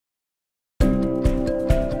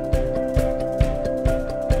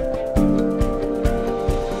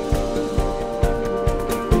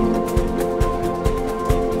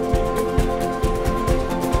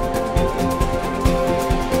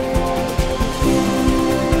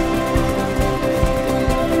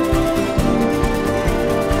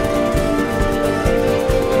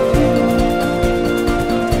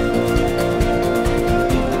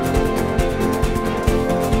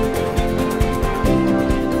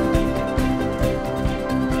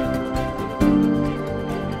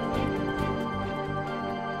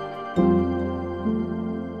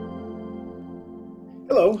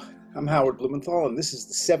I'm Howard Blumenthal, and this is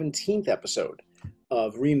the 17th episode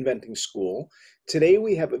of Reinventing School. Today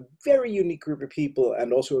we have a very unique group of people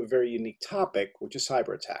and also a very unique topic, which is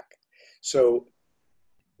Cyberattack. So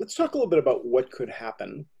let's talk a little bit about what could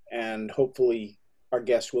happen, and hopefully our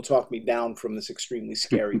guest will talk me down from this extremely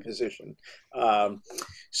scary position.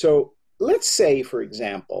 So let's say, for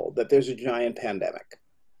example, that there's a giant pandemic.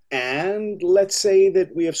 And let's say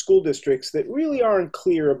that we have school districts that really aren't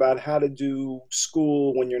clear about how to do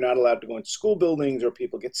school when you're not allowed to go into school buildings, or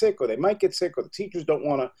people get sick, or they might get sick, or the teachers don't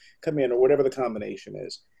want to come in, or whatever the combination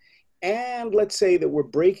is. And let's say that we're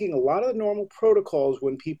breaking a lot of the normal protocols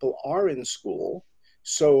when people are in school,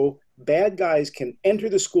 so bad guys can enter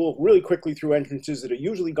the school really quickly through entrances that are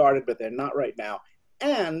usually guarded, but they're not right now.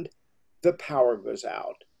 And the power goes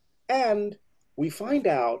out. And we find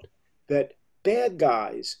out that bad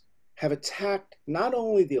guys have attacked not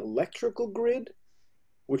only the electrical grid,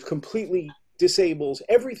 which completely disables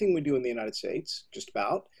everything we do in the United States, just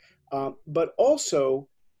about, but also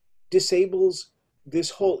disables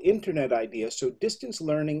this whole internet idea. So distance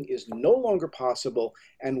learning is no longer possible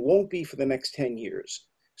and won't be for the next 10 years.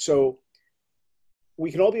 So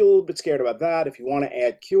we can all be a little bit scared about that. If you want to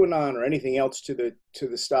add QAnon or anything else to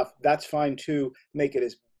the stuff, that's fine too. Make it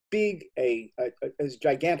as big, as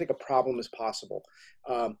gigantic a problem as possible.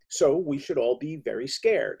 So we should all be very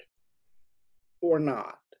scared, or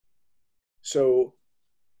not. So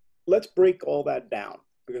let's break all that down,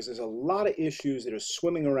 because there's a lot of issues that are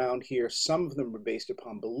swimming around here. Some of them are based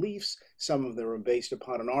upon beliefs. Some of them are based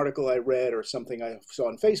upon an article I read or something I saw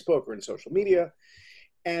on Facebook or in social media.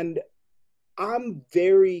 And I'm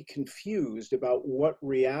very confused about what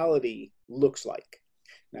reality looks like.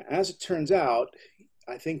 Now, as it turns out,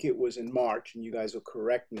 I think it was in March, and you guys will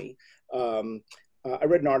correct me, I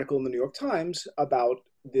read an article in the New York Times about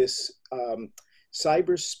this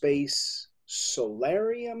Cyberspace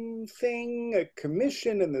Solarium thing, a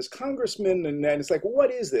commission, and this congressman, and it's like,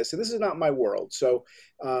 what is this? And this is not my world. So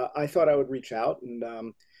I thought I would reach out,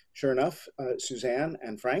 and sure enough, Suzanne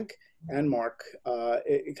and Frank and Mark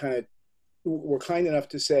were kind enough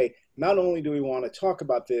to say, not only do we want to talk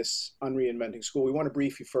about this on Reinventing School, we want to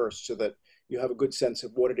brief you first so that you have a good sense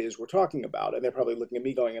of what it is we're talking about. And they're probably looking at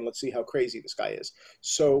me going, and let's see how crazy this guy is.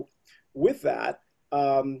 So with that,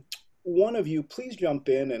 one of you, please jump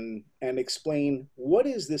in and explain, what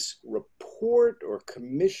is this report or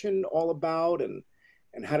commission all about, and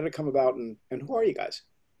how did it come about, and who are you guys?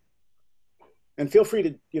 And feel free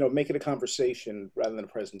to make it a conversation rather than a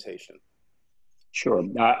presentation. Sure.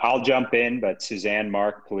 I'll jump in, but Suzanne,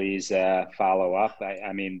 Mark, please follow up.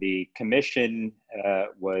 I mean, the commission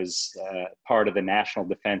was part of the National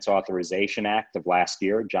Defense Authorization Act of last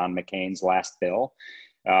year, John McCain's last bill.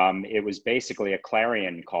 It was basically a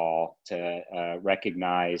clarion call to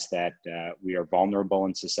recognize that we are vulnerable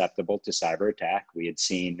and susceptible to cyber attack. We had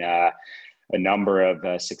seen a number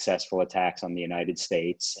of successful attacks on the United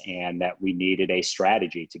States, and that we needed a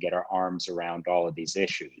strategy to get our arms around all of these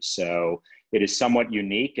issues. So it is somewhat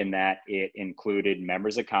unique in that it included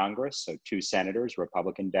members of Congress, so 2 senators,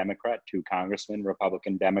 Republican, Democrat, 2 congressmen,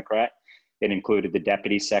 Republican, Democrat. It included the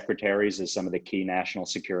deputy secretaries of some of the key national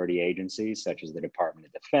security agencies, such as the Department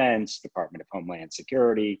of Defense, Department of Homeland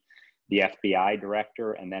Security, the FBI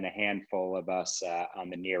director, and then a handful of us on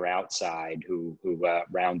the near outside who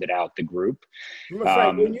rounded out the group.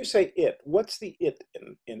 Frank, when you say it, what's the it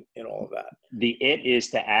in all of that? The it is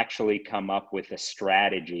to actually come up with a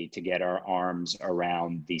strategy to get our arms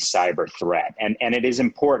around the cyber threat. And it is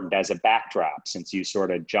important as a backdrop, since you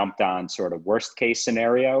sort of jumped on sort of worst case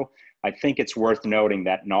scenario. I think it's worth noting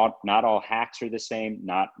that not all hacks are the same,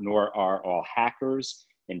 nor are all hackers.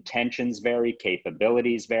 Intentions vary,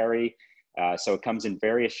 capabilities vary. So it comes in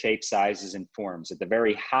various shapes, sizes, and forms. At the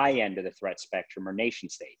very high end of the threat spectrum are nation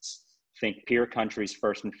states. Think peer countries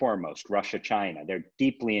first and foremost, Russia, China. They're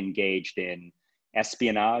deeply engaged in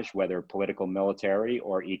espionage, whether political, military,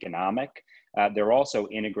 or economic. They're also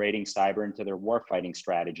integrating cyber into their warfighting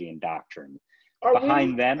strategy and doctrine.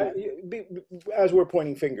 Behind them, as we're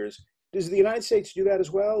pointing fingers, does the United States do that as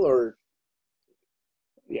well, or?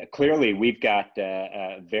 Yeah, clearly we've got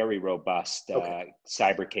very robust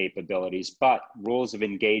cyber capabilities, but rules of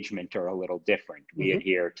engagement are a little different. We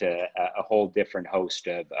adhere to a whole different host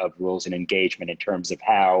of rules and engagement in terms of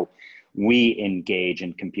how we engage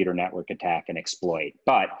in computer network attack and exploit.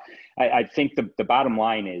 But I think the bottom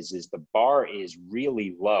line is the bar is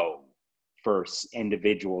really low for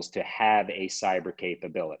individuals to have a cyber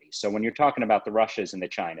capability. So when you're talking about the Russias and the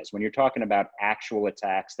Chinas, when you're talking about actual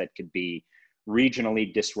attacks that could be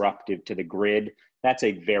regionally disruptive to the grid, that's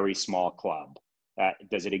a very small club.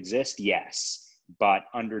 Does it exist? Yes. But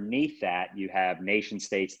underneath that, you have nation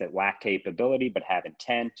states that lack capability but have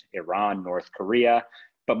intent: Iran, North Korea.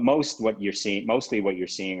 But mostly what you're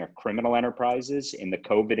seeing are criminal enterprises. In the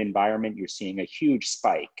COVID environment, you're seeing a huge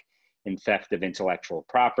spike in theft of intellectual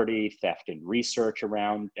property, theft in research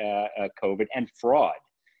around COVID, and fraud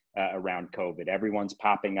around COVID. Everyone's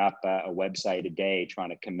popping up a website a day trying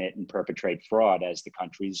to commit and perpetrate fraud, as the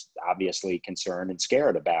country's obviously concerned and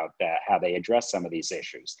scared about how they address some of these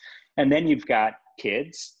issues. And then you've got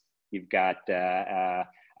kids. You've got,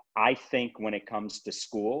 I think when it comes to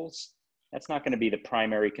schools, that's not going to be the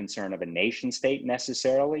primary concern of a nation state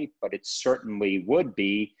necessarily, but it certainly would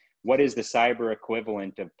be: what is the cyber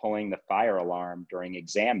equivalent of pulling the fire alarm during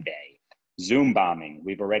exam day? Zoom bombing.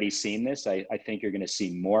 We've already seen this. I think you're going to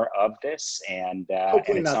see more of this, and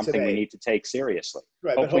it's something today. We need to take seriously.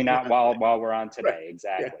 Right, hopefully not while we're on today. Right.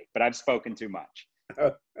 Exactly. Yeah. But I've spoken too much.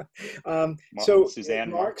 So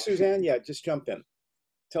Suzanne, Suzanne, yeah, just jump in.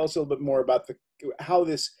 Tell us a little bit more about how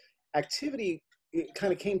this activity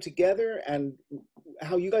kind of came together and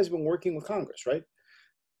how you guys have been working with Congress, right?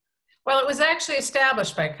 Well, it was actually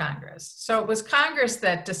established by Congress. So it was Congress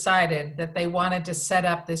that decided that they wanted to set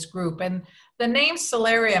up this group. And the name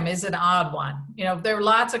Solarium is an odd one. You know, there are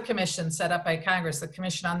lots of commissions set up by Congress, the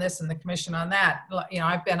commission on this and the commission on that. You know,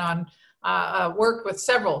 I've been on, worked with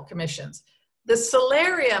several commissions. The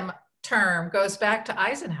Solarium term goes back to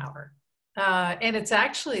Eisenhower. And it's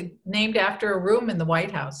actually named after a room in the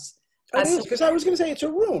White House. It is, because I was going to say it's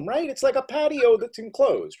a room, right? It's like a patio that's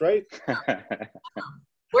enclosed, right?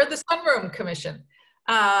 We're the Sunroom Commission.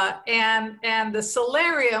 And the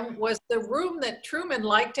Solarium was the room that Truman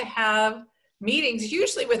liked to have meetings,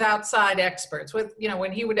 usually with outside experts, with, you know,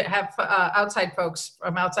 when he would have outside folks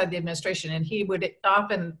from outside the administration, and he would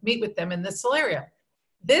often meet with them in the Solarium.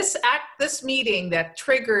 This meeting that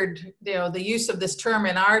triggered, you know, the use of this term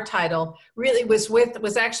in our title really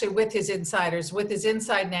was actually with his insiders, with his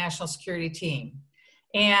inside national security team.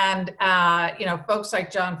 And, you know, folks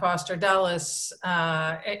like John Foster Dulles,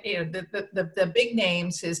 you know, the big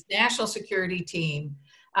names, his national security team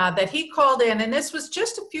that he called in. And this was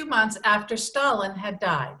just a few months after Stalin had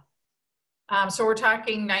died. So we're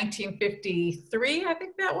talking 1953, I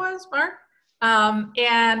think that was, Mark.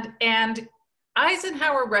 And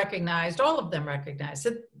Eisenhower recognized, all of them recognized,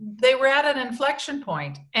 that they were at an inflection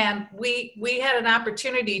point. And we had an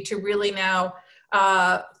opportunity to really now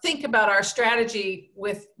think about our strategy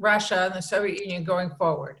with Russia and the Soviet Union going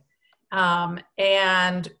forward. And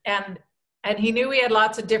he knew we had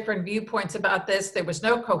lots of different viewpoints about this. There was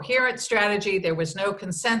no coherent strategy. There was no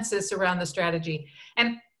consensus around the strategy.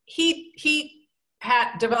 And he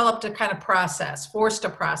had developed a kind of process, forced a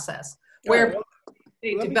process. Where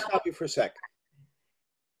let me stop you for a sec.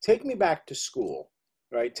 Take me back to school,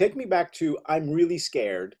 right? Take me back to I'm really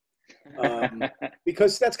scared.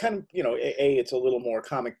 Because that's kind of, you know, it's a little more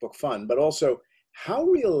comic book fun, but also how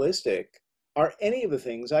realistic are any of the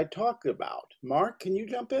things I talked about? Mark, can you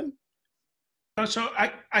jump in? So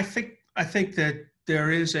I think that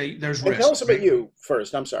there's risk. Tell us about you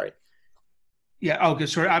first. I'm sorry. Yeah. Okay.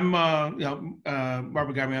 Sorry. I'm Mark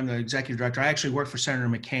McGarvey. I'm the executive director. I actually worked for Senator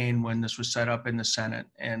McCain when this was set up in the Senate,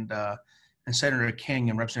 and Senator King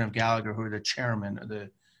and Representative Gallagher, who are the chairman of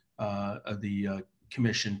the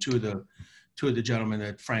commission, two of the gentlemen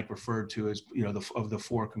that Frank referred to as, you know, of the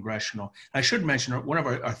four congressional. I should mention one of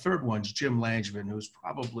our third ones, Jim Langevin, who's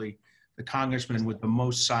probably the congressman with the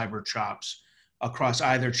most cyber chops across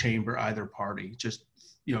either chamber, either party. Just,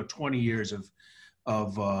 you know, 20 years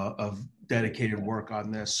of dedicated work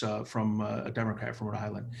on this from a Democrat from Rhode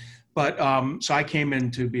Island. But so I came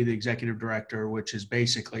in to be the executive director, which is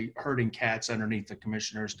basically herding cats underneath the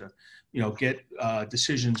commissioners to, you know, get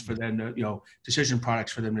decisions for them to, you know, decision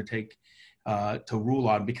products for them to take to rule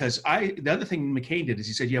on. Because the other thing McCain did is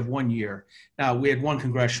he said, you have 1 year. Now we had one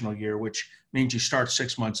congressional year, which means you start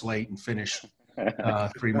 6 months late and finish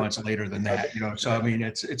 3 months later than that, you know. So I mean,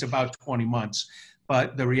 it's about 20 months.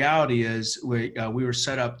 But the reality is we were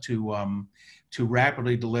set up to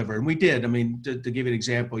rapidly deliver, and we did. I mean, to give you an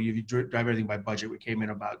example, you drive everything by budget. We came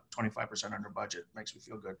in about 25% under budget. Makes me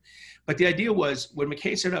feel good. But the idea was when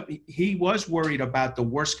McCain set up, he was worried about the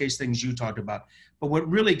worst case things you talked about. But what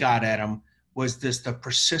really got at him was the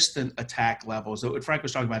persistent attack levels that what Frank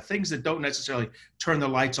was talking about, things that don't necessarily turn the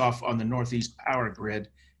lights off on the Northeast power grid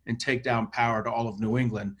and take down power to all of New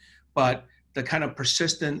England, but the kind of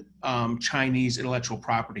persistent Chinese intellectual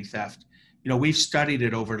property theft. You know, we've studied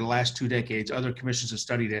it over the last 2 decades. Other commissions have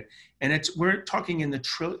studied it, and we're talking in the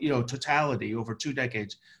totality over 2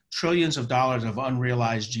 decades, trillions of dollars of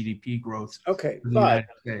unrealized GDP growth. Okay, but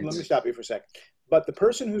let me stop you for a second. But the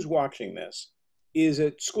person who's watching this is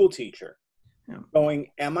a school teacher, going,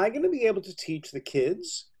 am I going to be able to teach the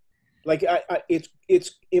kids? Like,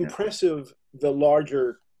 it's impressive, the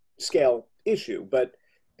larger scale issue, but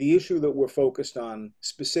the issue that we're focused on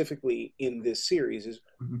specifically in this series is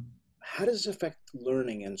how does it affect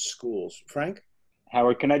learning in schools? Frank?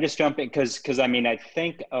 Howard, can I just jump in? Because I mean, I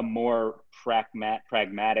think a more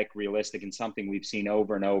pragmatic, realistic, and something we've seen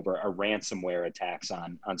over and over are ransomware attacks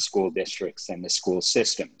on school districts and the school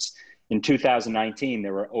systems. In 2019,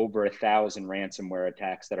 there were over 1,000 ransomware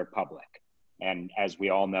attacks that are public. And as we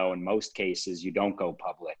all know, in most cases, you don't go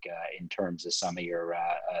public in terms of some of your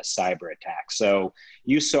cyber attacks. So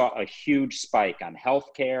you saw a huge spike on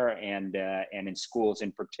healthcare and in schools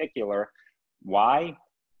in particular. Why?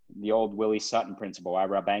 The old Willie Sutton principle, I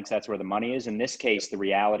rob banks, that's where the money is. In this case, the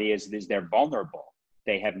reality is they're vulnerable.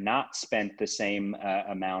 They have not spent the same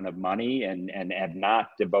amount of money and have not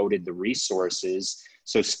devoted the resources.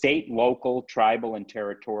 So state, local, tribal, and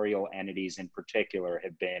territorial entities in particular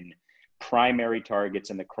have been primary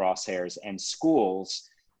targets in the crosshairs, and schools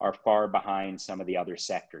are far behind some of the other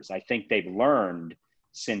sectors. I think they've learned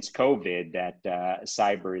since COVID that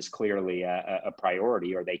cyber is clearly a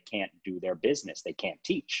priority, or they can't do their business, they can't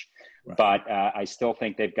teach. Right. But I still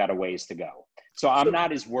think they've got a ways to go. So I'm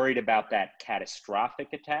not as worried about that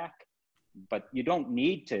catastrophic attack, but you don't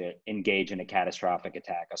need to engage in a catastrophic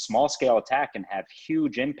attack. A small scale attack can have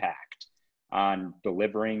huge impact on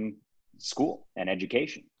delivering school and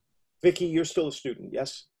education. Vicki, you're still a student,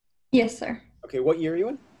 yes? Yes, sir. Okay, what year are you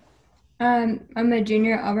in? I'm a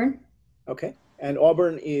junior at Auburn. Okay, and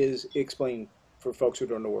Auburn is, explain for folks who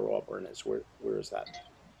don't know where Auburn is, where is that?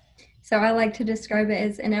 So I like to describe it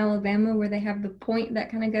as in Alabama, where they have the point that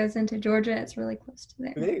kind of goes into Georgia. It's really close to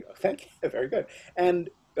there. There you go, thank you, very good. And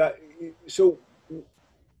so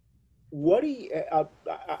what do you,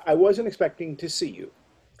 I wasn't expecting to see you.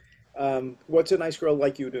 What's a nice girl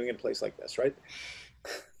like you doing in a place like this, right?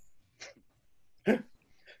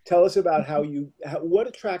 Tell us about what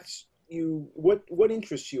attracts you, what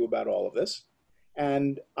interests you about all of this?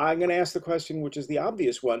 And I'm going to ask the question, which is the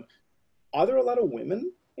obvious one. Are there a lot of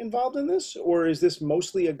women involved in this, or is this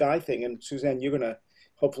mostly a guy thing? And Suzanne, you're going to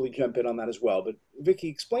hopefully jump in on that as well. But Vicki,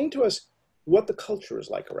 explain to us what the culture is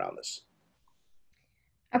like around this.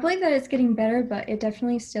 I believe that it's getting better, but it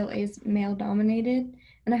definitely still is male dominated.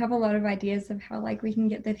 And I have a lot of ideas of how we can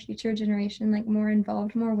get the future generation more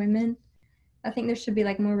involved, more women. I think there should be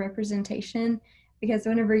more representation, because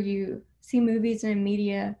whenever you see movies and in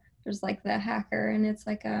media, there's the hacker, and it's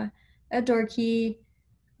a dorky,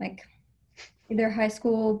 either high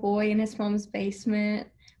school boy in his mom's basement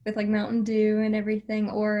with Mountain Dew and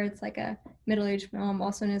everything, or it's a middle-aged mom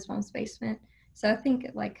also in his mom's basement. So I think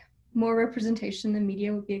more representation in the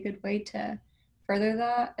media would be a good way to further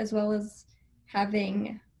that, as well as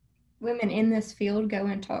having women in this field go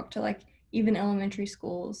and talk to even elementary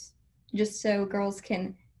schools, just so girls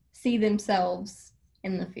can see themselves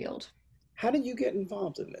in the field. How did you get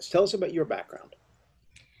involved in this? Tell us about your background.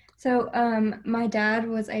 So my dad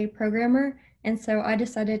was a programmer, and so I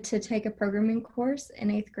decided to take a programming course in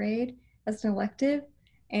 8th grade as an elective,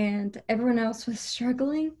 and everyone else was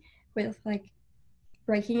struggling with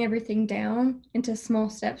breaking everything down into small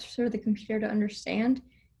steps for the computer to understand,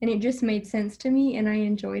 and it just made sense to me, and I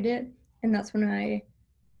enjoyed it, and that's when I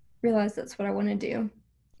realized that's what I want to do.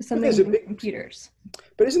 Something with computers.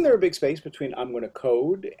 But isn't there a big space between I'm going to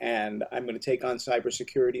code and I'm going to take on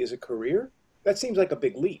cybersecurity as a career? That seems like a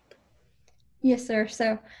big leap. Yes, sir.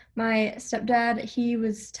 So my stepdad, he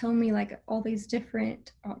was telling me all these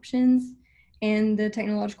different options in the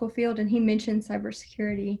technological field, and he mentioned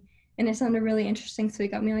cybersecurity, and it sounded really interesting. So he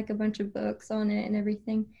got me a bunch of books on it and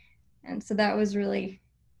everything. And so that was really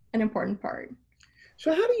an important part.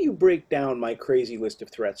 So how do you break down my crazy list of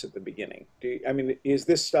threats at the beginning? Is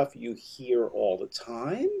this stuff you hear all the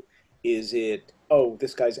time? Is it, oh,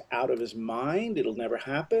 this guy's out of his mind, it'll never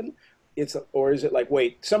happen? Or is it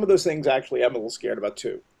wait, some of those things actually I'm a little scared about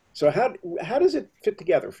too. So how does it fit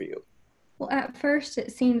together for you? Well, at first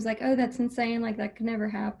it seems oh, that's insane, that could never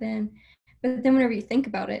happen. But then whenever you think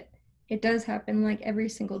about it, it does happen every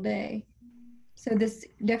single day. So this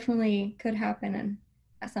definitely could happen, and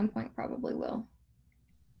at some point probably will.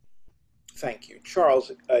 Thank you.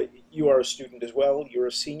 Charles, you are a student as well. You're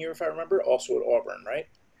a senior, if I remember, also at Auburn, right?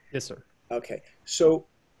 Yes, sir. Okay. So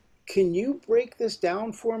can you break this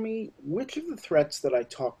down for me? Which of the threats that I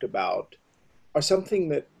talked about are something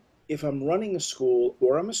that if I'm running a school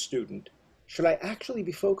or I'm a student, should I actually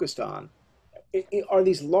be focused on? Are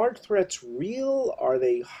these large threats real? Are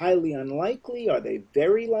they highly unlikely? Are they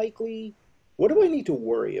very likely? What do I need to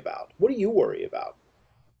worry about? What do you worry about?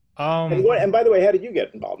 And by the way, how did you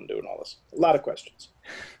get involved in doing all this? A lot of questions.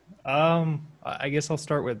 I guess I'll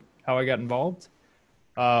start with how I got involved.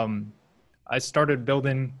 I started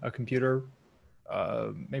building a computer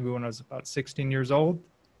maybe when I was about 16 years old,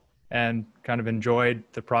 and kind of enjoyed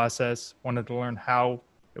the process, wanted to learn how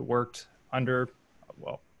it worked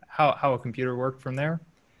how a computer worked from there.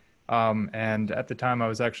 And at the time I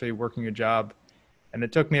was actually working a job, and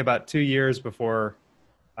it took me about 2 years before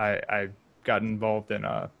I got involved in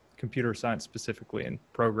computer science, specifically in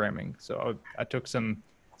programming. So I took some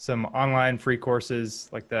online free courses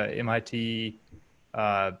like the MIT,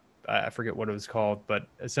 I forget what it was called, but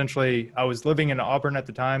essentially I was living in Auburn at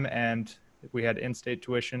the time and we had in-state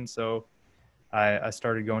tuition. So I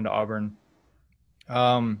started going to Auburn.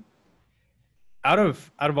 Out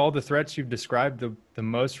of all the threats you've described, the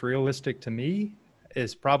most realistic to me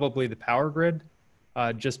is probably the power grid,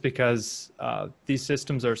 just because these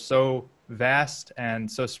systems are so vast and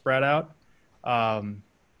so spread out. I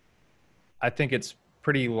think it's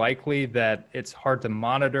pretty likely that it's hard to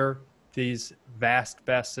monitor these vast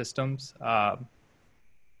systems.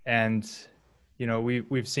 And, you know,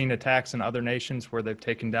 we've seen attacks in other nations where they've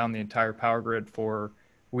taken down the entire power grid for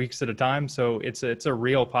weeks at a time. So it's a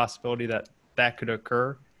real possibility that could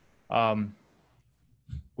occur.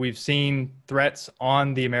 We've seen threats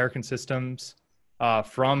on the American systems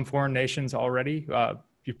from foreign nations already.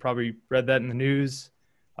 You've probably read that in the news.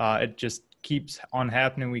 It just keeps on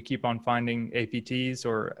happening. We keep on finding APTs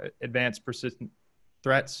or advanced persistent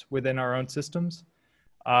threats within our own systems.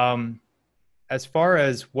 As far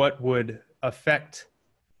as what would affect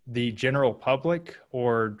the general public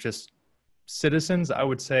or just citizens, I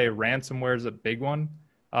would say ransomware is a big one,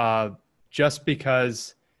 just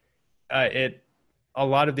because a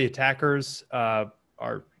lot of the attackers are,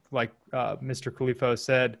 like Mr. Khalifo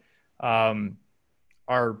said,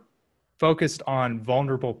 are focused on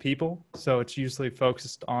vulnerable people. So it's usually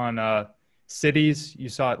focused on cities. You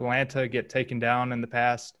saw Atlanta get taken down in the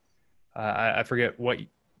past. I forget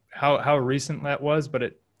how recent that was, but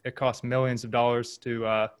it cost millions of dollars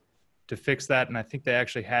to fix that. And I think they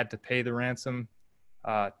actually had to pay the ransom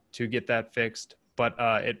to get that fixed. But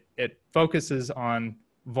it focuses on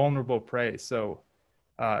vulnerable prey. So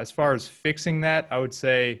as far as fixing that, I would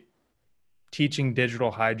say teaching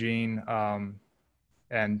digital hygiene,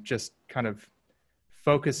 and just kind of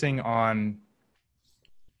focusing on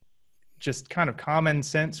just kind of common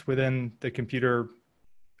sense within the computer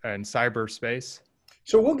and cyberspace.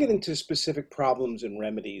 So we'll get into specific problems and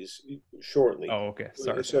remedies shortly. Oh, okay.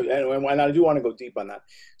 Sorry. So, and I do want to go deep on that.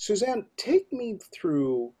 Suzanne, take me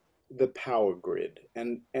through the power grid.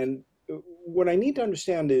 And what I need to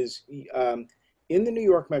understand is in the New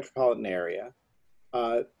York metropolitan area,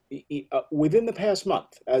 within the past month,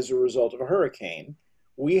 as a result of a hurricane,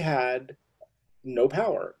 we had no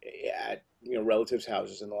power at relatives'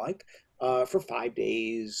 houses and the like for 5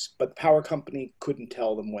 days, but the power company couldn't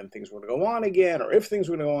tell them when things were going to go on again or if things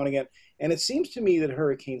were going to go on again. And it seems to me that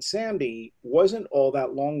Hurricane Sandy wasn't all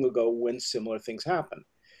that long ago when similar things happened.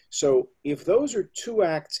 So if those are two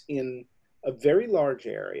acts in a very large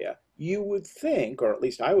area, you would think, or at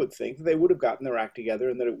least I would think, that they would have gotten their act together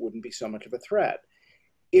and that it wouldn't be so much of a threat.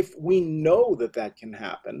 If we know that that can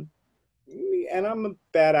happen, and I'm a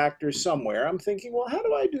bad actor somewhere, I'm thinking, well, how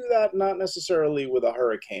do I do that? Not necessarily with a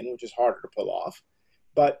hurricane, which is harder to pull off,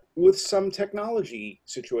 but with some technology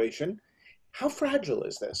situation. How fragile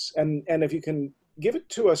is this? And if you can give it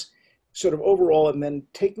to us sort of overall, and then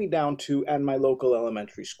take me down to my local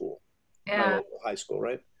elementary school, my local high school,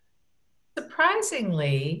 right?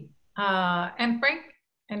 Surprisingly, and Frank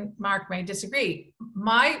and Mark may disagree,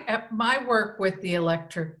 my work with the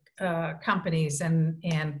electric companies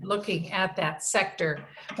and looking at that sector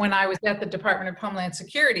when I was at the Department of Homeland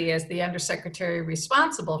Security as the Undersecretary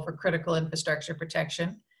responsible for critical infrastructure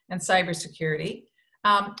protection and cybersecurity,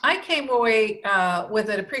 I came away with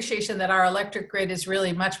an appreciation that our electric grid is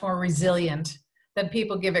really much more resilient than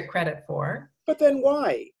people give it credit for. But then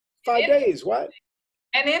why? 5 days, what?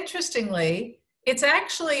 And interestingly, it's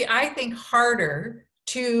actually, I think, harder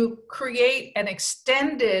to create an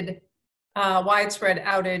extended widespread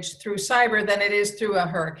outage through cyber than it is through a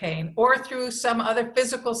hurricane or through some other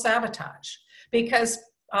physical sabotage, because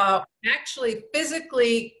actually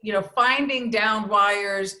physically, finding down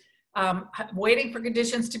wires, waiting for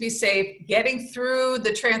conditions to be safe, getting through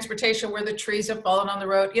the transportation where the trees have fallen on the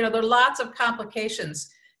road, there are lots of complications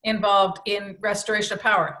involved in restoration of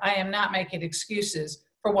power. I am not making excuses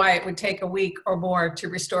for why it would take a week or more to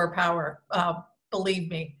restore power. Believe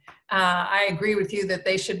me. I agree with you that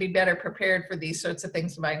they should be better prepared for these sorts of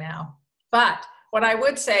things by now. But what I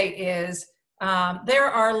would say is there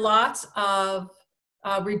are lots of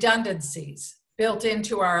redundancies built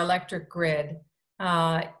into our electric grid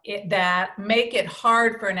that make it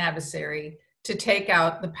hard for an adversary to take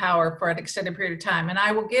out the power for an extended period of time. And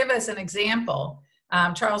I will give as an example,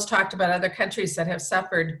 Charles talked about other countries that have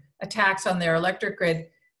suffered attacks on their electric grid.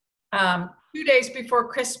 2 days before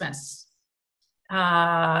Christmas,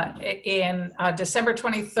 in December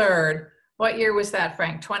 23rd, what year was that,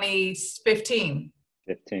 Frank? 2015?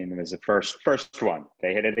 15 was the first one.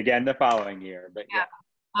 They hit it again the following year, but yeah.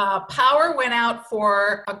 Power went out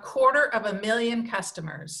for 250,000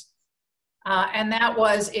 customers. And that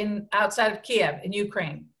was outside of Kiev in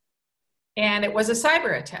Ukraine. And it was a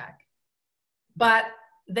cyber attack. But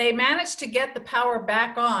they managed to get the power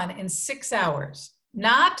back on in 6 hours.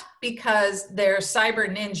 Not because their cyber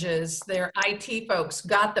ninjas, their IT folks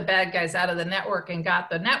got the bad guys out of the network and got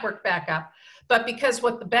the network back up, but because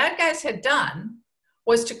what the bad guys had done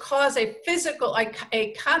was to cause a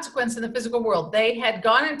consequence in the physical world. They had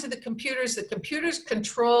gone into the computers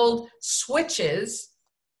controlled switches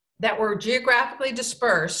that were geographically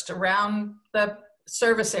dispersed around the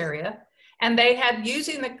service area. And they had,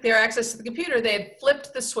 using their access to the computer, they had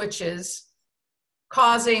flipped the switches,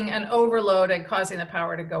 causing an overload and causing the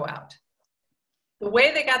power to go out. The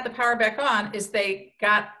way they got the power back on is they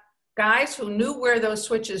got guys who knew where those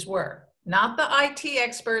switches were. Not the IT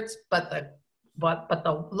experts, but the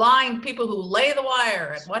line people who lay the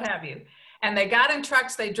wire and what have you. And they got in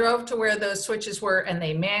trucks, they drove to where those switches were, and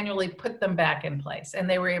they manually put them back in place, and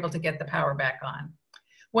they were able to get the power back on.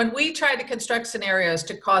 When we tried to construct scenarios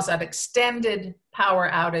to cause an extended power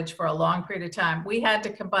outage for a long period of time, we had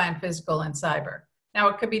to combine physical and cyber. Now,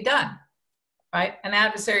 it could be done, right? An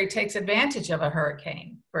adversary takes advantage of a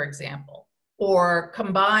hurricane, for example, or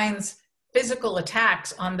combines physical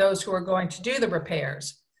attacks on those who are going to do the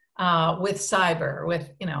repairs with cyber,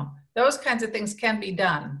 those kinds of things can be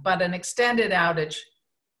done, but an extended outage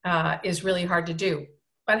is really hard to do.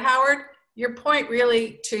 But Howard, your point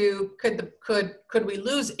really could we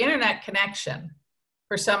lose internet connection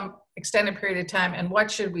for some extended period of time, and what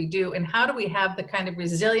should we do, and how do we have the kind of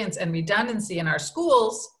resilience and redundancy in our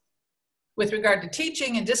schools with regard to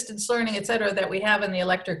teaching and distance learning, et cetera, that we have in the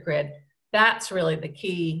electric grid? That's really the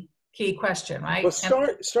key question, right? Well,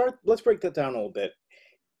 let's break that down a little bit.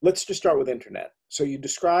 Let's just start with internet. So you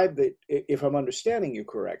described that, if I'm understanding you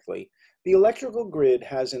correctly, the electrical grid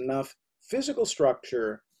has enough physical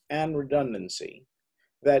structure and redundancy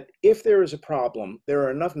that if there is a problem, there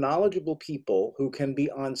are enough knowledgeable people who can be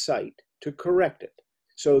on site to correct it.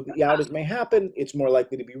 So the outage may happen, it's more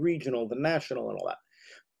likely to be regional than national and all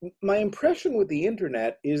that. My impression with the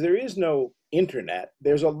internet is there is no internet.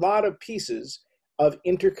 There's a lot of pieces of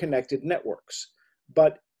interconnected networks.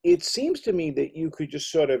 But it seems to me that you could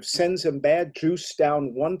just sort of send some bad juice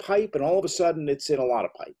down one pipe and all of a sudden it's in a lot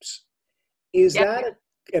of pipes. Is that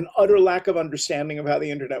an utter lack of understanding of how the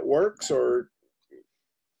internet works, or?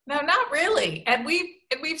 No, not really. And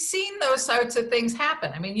we've seen those sorts of things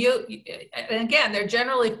happen. I mean, and again, they're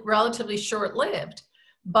generally relatively short-lived,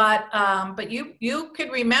 but you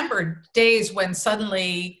could remember days when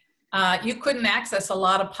suddenly you couldn't access a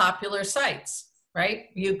lot of popular sites, right?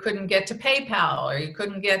 You couldn't get to PayPal, or you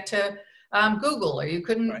couldn't get to Google, or you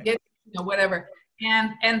couldn't get whatever.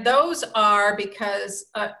 And those are because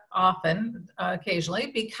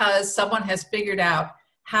occasionally, because someone has figured out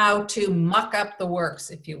how to muck up the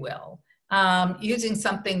works, if you will, using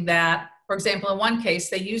something that, for example, in one case,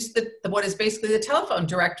 they used what is basically the telephone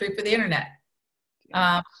directory for the internet,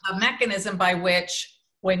 a mechanism by which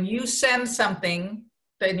when you send something,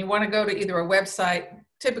 then you want to go to either a website,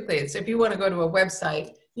 typically it's if you want to go to a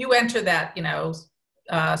website, you enter that,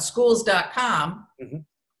 schools.com. Mm-hmm.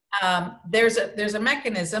 There's a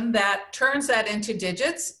mechanism that turns that into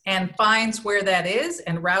digits and finds where that is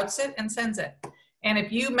and routes it and sends it. And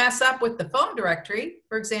if you mess up with the phone directory,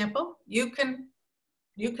 for example, you can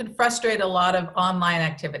frustrate a lot of online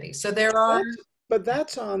activity. So but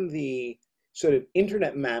that's on the sort of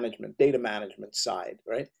internet management, data management side,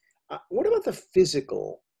 right? What about the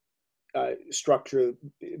physical structure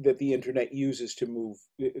that the internet uses to move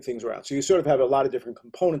things around? So you sort of have a lot of different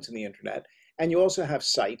components in the internet, and you also have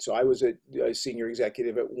sites. So I was a senior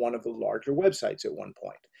executive at one of the larger websites at one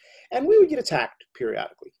point, and we would get attacked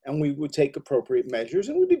periodically, and we would take appropriate measures,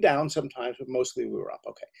 and we'd be down sometimes, but mostly we were up.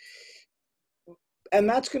 Okay. And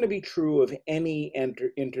that's going to be true of any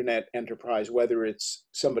internet enterprise, whether it's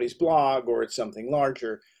somebody's blog or it's something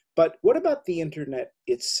larger. But what about the internet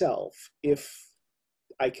itself, if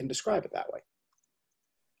I can describe it that way?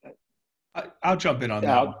 I'll jump in on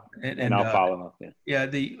that. And I'll follow up. Yeah.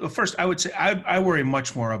 First, I would say I worry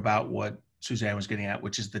much more about what Suzanne was getting at,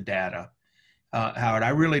 which is the data. Howard, I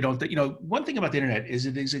really don't think, one thing about the internet is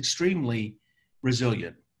it is extremely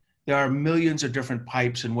resilient. there are millions of different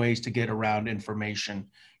pipes and ways to get around information,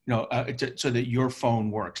 so that your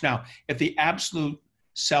phone works. Now, if the absolute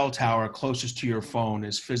cell tower closest to your phone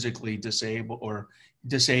is physically disabled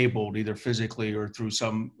either physically or through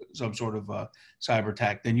some sort of cyber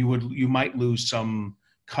attack, then you might lose some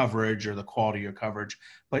coverage or the quality of your coverage.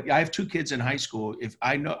 But I have 2 kids in high school. If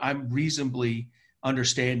I know, I'm reasonably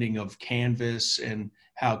understanding of Canvas and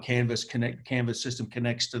how Canvas system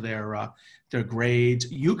connects to their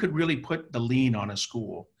grades. You could really put the lien on a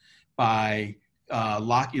school by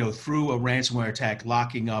through a ransomware attack,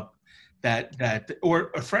 locking up that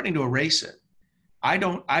or threatening to erase it.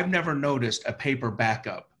 I've never noticed a paper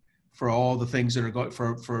backup for all the things that are going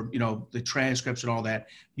for the transcripts and all that.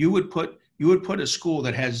 You would put a school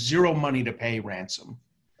that has zero money to pay ransom.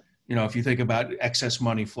 If you think about excess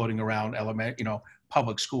money floating around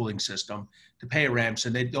public schooling system to pay a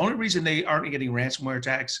ransom, the only reason they aren't getting ransomware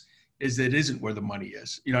attacks is that it isn't where the money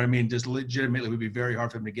is. You know what I mean? Just legitimately would be very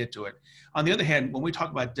hard for them to get to it. On the other hand, when we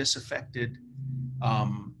talk about disaffected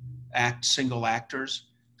single actors,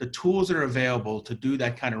 the tools that are available to do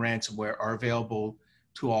that kind of ransomware are available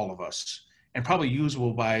to all of us and probably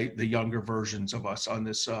usable by the younger versions of us on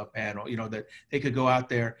this panel, that they could go out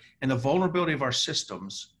there, and the vulnerability of our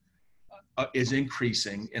systems is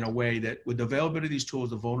increasing in a way that with the availability of these tools,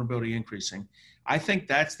 the vulnerability increasing. I think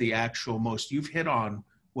that's the actual you've hit on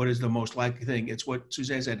what is the most likely thing. It's what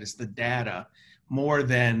Suzanne said, it's the data more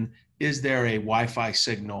than is there a Wi-Fi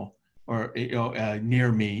signal or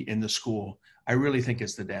near me in the school. I really think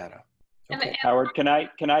it's the data. Okay. Howard, can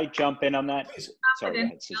I jump in on that? Sorry, go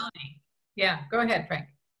ahead, Susan. Yeah, go ahead, Frank.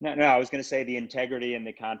 No, I was going to say the integrity and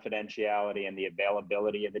the confidentiality and the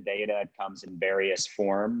availability of the data comes in various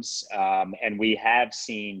forms. And we have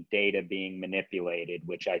seen data being manipulated,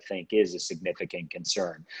 which I think is a significant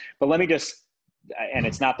concern. But let me just, and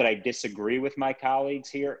it's not that I disagree with my colleagues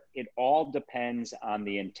here, it all depends on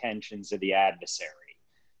the intentions of the adversary.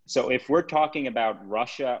 So if we're talking about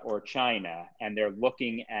Russia or China and they're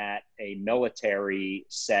looking at a military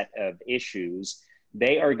set of issues,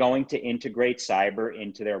 they are going to integrate cyber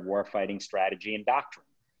into their warfighting strategy and doctrine.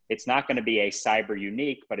 It's not going to be a cyber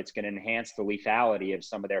unique, but it's going to enhance the lethality of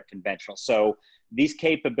some of their conventional. So these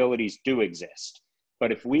capabilities do exist.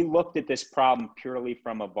 But if we looked at this problem purely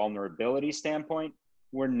from a vulnerability standpoint,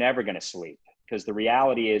 we're never going to sleep, because the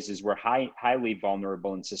reality is we're highly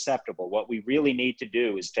vulnerable and susceptible. What we really need to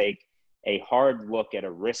do is take a hard look at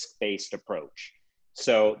a risk-based approach.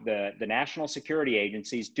 So the national security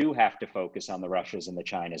agencies do have to focus on the Russias and the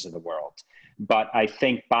Chinas of the world. But I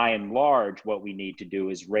think by and large, what we need to do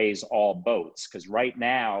is raise all boats, because right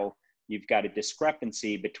now you've got a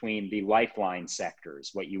discrepancy between the lifeline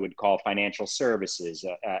sectors, what you would call financial services,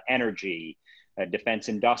 energy, defense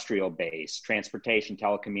industrial base, transportation,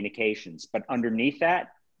 telecommunications. But underneath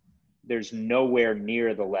that, there's nowhere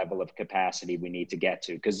near the level of capacity we need to get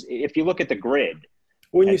to. Because if you look at the grid,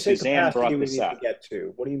 when you say capacity we need to get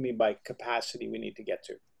to, what do you mean by capacity we need to get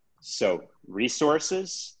to? So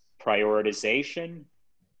resources, prioritization,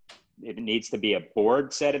 it needs to be a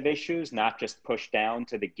board set of issues, not just pushed down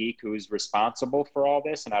to the geek who's responsible for all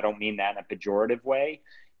this. And I don't mean that in a pejorative way.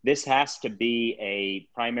 This has to be a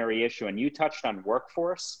primary issue. And you touched on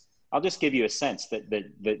workforce. I'll just give you a sense that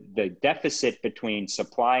the deficit between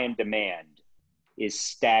supply and demand is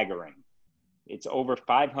staggering. It's over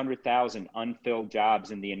 500,000 unfilled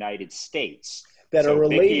jobs in the United States. That so are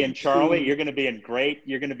related Vicki and Charlie, to... you're going to be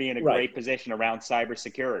in a great position around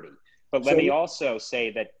cybersecurity. But let me also say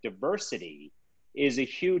that diversity is a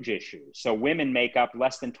huge issue. So women make up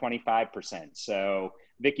less than 25%. So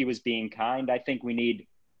Vicki was being kind. I think we need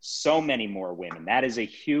so many more women. That is a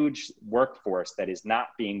huge workforce that is not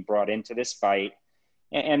being brought into this fight.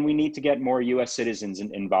 And we need to get more U.S. citizens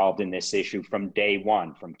involved in this issue from day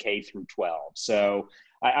one, from K through 12. So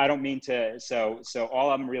I don't mean to, so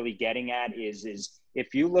all I'm really getting at is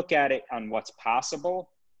if you look at it on what's possible,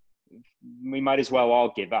 we might as well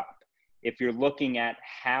all give up. If you're looking at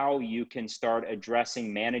how you can start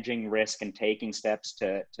addressing managing risk and taking steps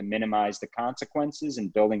to minimize the consequences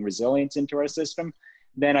and building resilience into our system,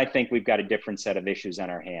 then I think we've got a different set of issues on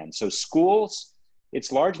our hands. So schools,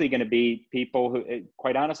 it's largely going to be people who,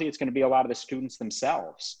 quite honestly, it's going to be a lot of the students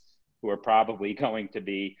themselves who are probably going to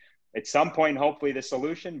be, at some point, hopefully the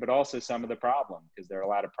solution, but also some of the problem, because there are a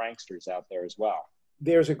lot of pranksters out there as well.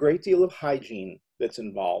 There's a great deal of hygiene that's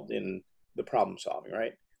involved in the problem solving,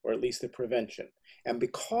 right? Or at least the prevention. And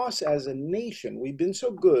because as a nation, we've been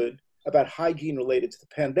so good about hygiene related to the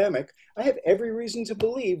pandemic, I have every reason to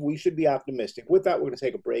believe we should be optimistic. With that, we're going to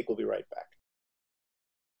take a break. We'll be right back.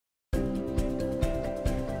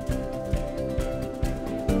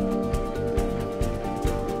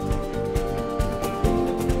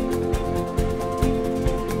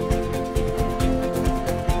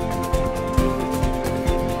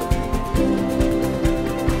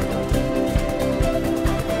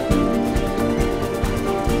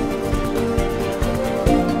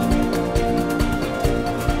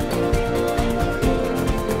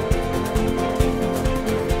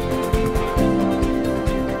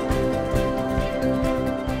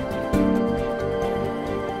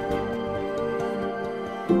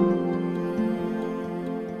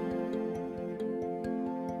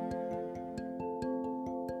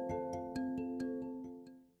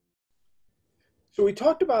 we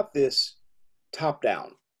talked about this top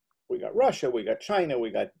down. We got Russia, we got China, we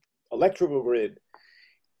got electrical grid.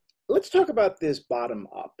 Let's talk about this bottom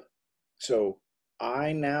up. So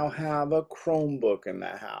I now have a Chromebook in the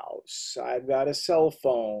house. I've got a cell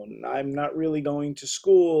phone. I'm not really going to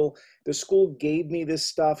school. The school gave me this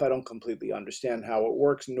stuff. I don't completely understand how it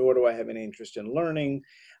works, nor do I have any interest in learning.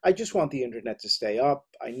 I just want the internet to stay up.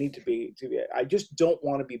 I just don't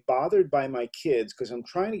want to be bothered by my kids because I'm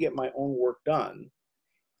trying to get my own work done.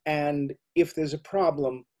 And if there's a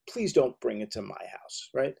problem, please don't bring it to my house,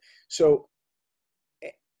 right? So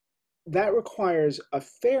that requires a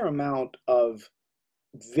fair amount of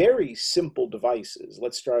very simple devices.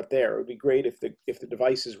 Let's start there. It would be great if the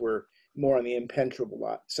devices were more on the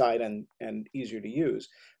impenetrable side and easier to use.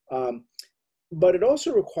 But it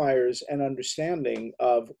also requires an understanding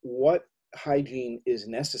of what hygiene is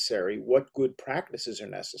necessary, what good practices are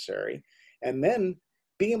necessary, and then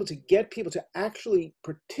being able to get people to actually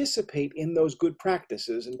participate in those good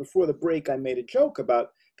practices. And before the break, I made a joke about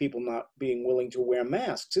people not being willing to wear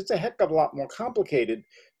masks. It's a heck of a lot more complicated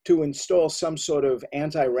to install some sort of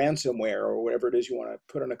anti-ransomware or whatever it is you want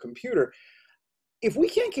to put on a computer. If we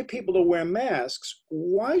can't get people to wear masks,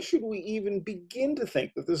 why should we even begin to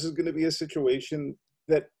think that this is going to be a situation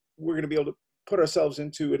that we're going to be able to put ourselves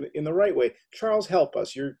into in the right way? Charles, help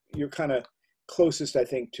us. You're kind of closest, I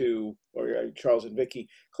think, to, or Charles and Vicky,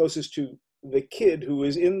 closest to the kid who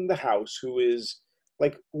is in the house, who is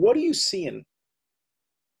like, what are you seeing?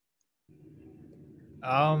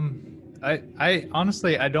 I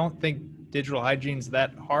honestly, I don't think digital hygiene's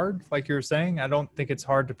that hard. Like you were saying, I don't think it's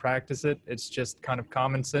hard to practice it. It's just kind of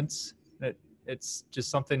common sense. It's just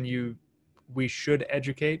something we should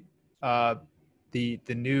educate. The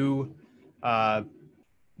new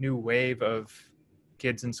wave of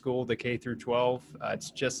kids in school, the K through 12, it's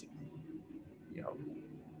just,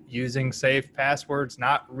 using safe passwords,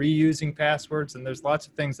 not reusing passwords. And there's lots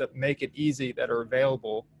of things that make it easy that are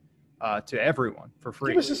available to everyone for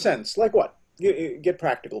free. Give us a sense, like what? Get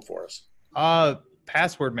practical for us.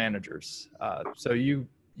 Password managers. So you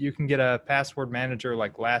can get a password manager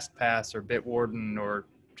like LastPass or Bitwarden, or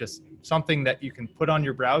just something that you can put on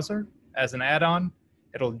your browser as an add-on.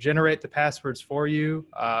 It'll generate the passwords for you.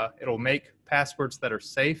 It'll make passwords that are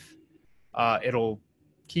safe. It'll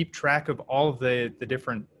keep track of all of the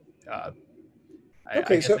different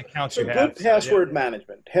so good password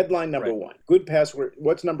management. Headline number one. Good password.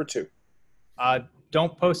 What's number two?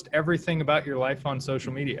 Don't post everything about your life on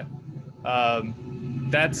social media.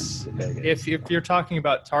 That's if you're talking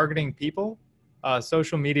about targeting people,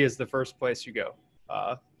 social media is the first place you go.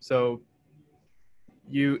 So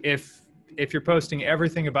if you're posting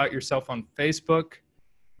everything about yourself on Facebook,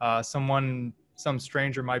 some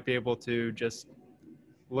stranger might be able to just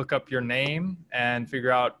look up your name and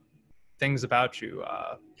figure out things about you,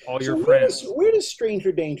 all your friends. Where does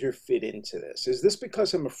stranger danger fit into this? Is this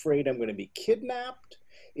because I'm afraid I'm going to be kidnapped?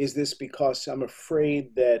 Is this because I'm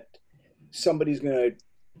afraid that somebody's going to,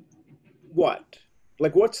 what?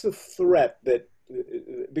 Like, what's the threat that,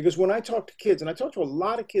 because when I talk to kids, and I talk to a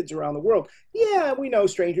lot of kids around the world, yeah, we know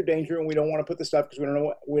stranger danger and we don't want to put the stuff because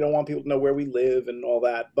we don't want people to know where we live and all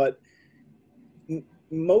that. But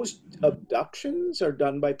most abductions are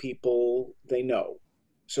done by people they know.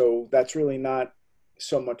 So that's really not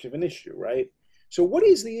so much of an issue, right? So what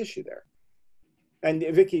is the issue there? And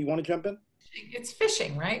Vicky, you want to jump in? It's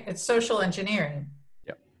phishing, right? It's social engineering.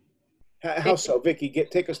 Yep. How so? Vicky,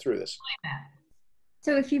 take us through this.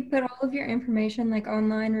 So if you put all of your information like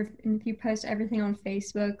online, or if you post everything on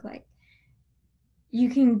Facebook, like you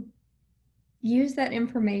can use that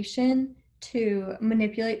information to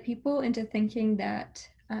manipulate people into thinking that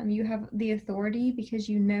you have the authority because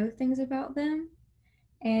you know things about them.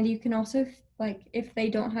 And you can also, like, if they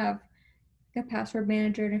don't have a password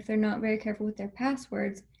manager and if they're not very careful with their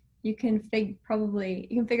passwords, you can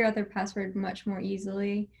figure out their password much more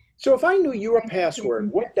easily. So if I knew your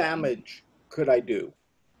password, what damage could I do?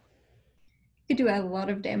 You could do a lot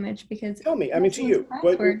of damage because tell me, I mean to you.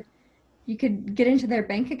 Password, you could get into their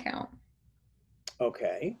bank account.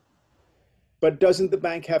 Okay. But doesn't the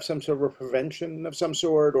bank have some sort of prevention of some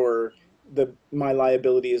sort, or my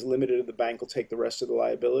liability is limited and the bank will take the rest of the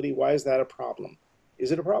liability? Why is that a problem?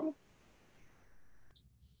 Is it a problem?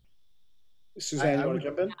 Suzanne, you want to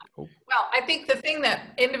jump in? Well, I think the thing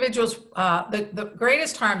that individuals, the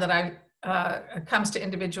greatest harm that comes to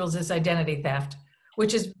individuals is identity theft,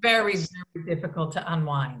 which is very, very difficult to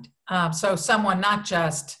unwind. So someone not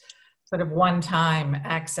just sort of one time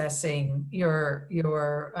accessing your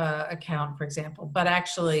account, for example, but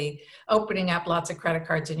actually opening up lots of credit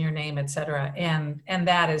cards in your name, et cetera. And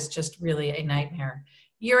that is just really a nightmare.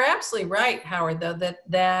 you're absolutely right, Howard, though,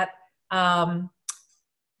 that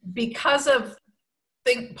because of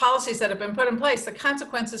policies that have been put in place, the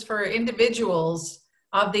consequences for individuals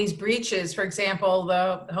of these breaches, for example,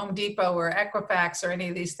 the Home Depot or Equifax or any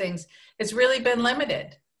of these things, it's really been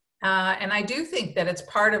limited. And I do think that it's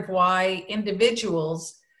part of why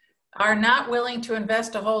individuals are not willing to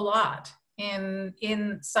invest a whole lot in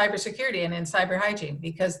cybersecurity and in cyber hygiene,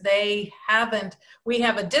 because we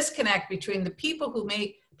have a disconnect between the people who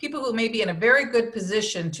may be in a very good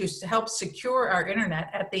position to help secure our internet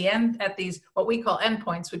at these what we call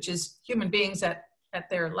endpoints, which is human beings at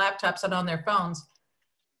their laptops and on their phones,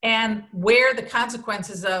 and where the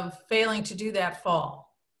consequences of failing to do that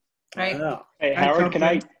fall. Right? Hey, Howard,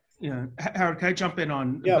 Howard, can I jump in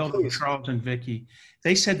on building Charles and Vicky?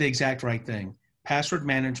 They said the exact right thing. Password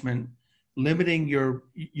management, limiting your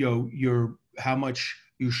how much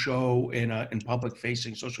you show in public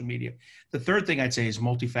facing social media. The third thing I'd say is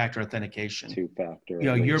multi-factor authentication. Two-factor.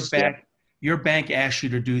 Your bank asks you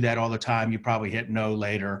to do that all the time. You probably hit no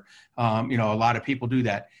later. A lot of people do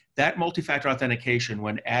that. That multi-factor authentication,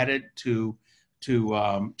 when added to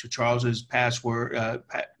Charles's password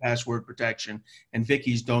protection and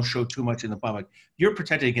Vicky's don't show too much in the public, you're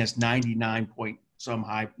protected against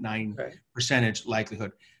 99.9%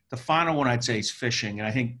 likelihood. The final one I'd say is phishing, and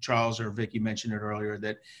I think Charles or Vicky mentioned it earlier,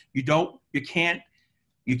 that you can't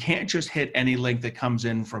just hit any link that comes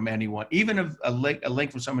in from anyone, even a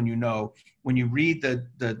link from someone you know. When you read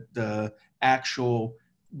the actual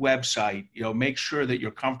website, make sure that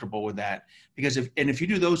you're comfortable with that, because if you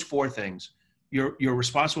do those four things, you're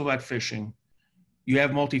responsible about phishing, you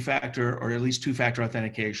have multi-factor or at least two-factor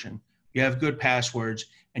authentication, you have good passwords,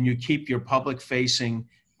 and you keep your public-facing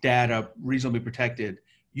data reasonably protected,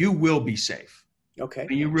 you will be safe. Okay.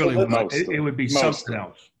 And you really will. It would be something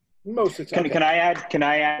else. Most of the time. Can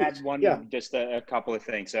I add one? Yeah. Just a couple of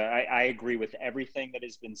things. I agree with everything that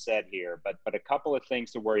has been said here, but a couple of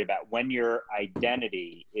things to worry about when your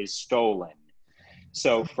identity is stolen.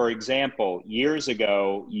 So, for example, years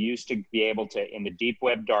ago, you used to be able to, in the deep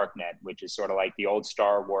web darknet, which is sort of like the old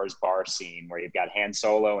Star Wars bar scene where you've got Han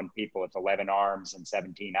Solo and people with 11 arms and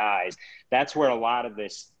 17 eyes. That's where a lot of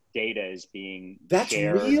this data is being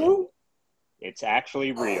shared. That's real? It's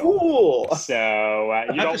actually real. Cool. So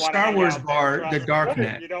you not don't the Star Wars bar, the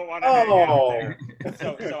darknet. You don't want to hang out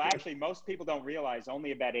there. So actually, most people don't realize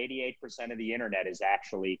only about 88% of the internet is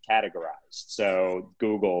actually categorized. So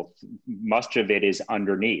Google, much of it is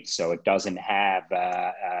underneath. So it doesn't have,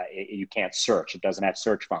 you can't search. It doesn't have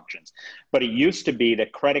search functions. But it used to be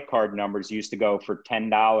that credit card numbers used to go for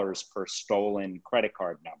 $10 per stolen credit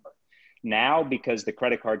card number. Now, because the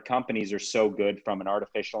credit card companies are so good from an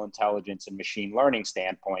artificial intelligence and machine learning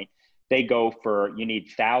standpoint, they go for, you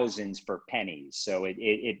need thousands for pennies. So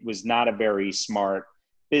it was not a very smart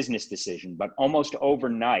business decision, but almost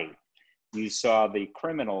overnight, you saw the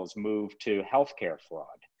criminals move to healthcare fraud.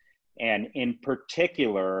 And in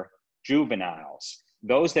particular, juveniles,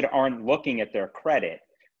 those that aren't looking at their credit.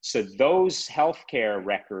 So those healthcare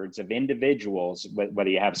records of individuals, whether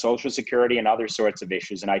you have Social Security and other sorts of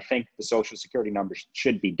issues, and I think the Social Security numbers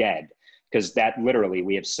should be dead, because that literally,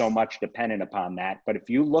 we have so much dependent upon that. But if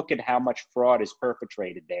you look at how much fraud is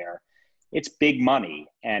perpetrated there, it's big money.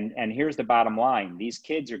 And here's the bottom line. These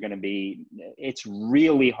kids are going to be, it's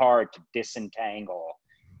really hard to disentangle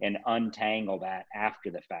and untangle that after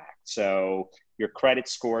the fact. So your credit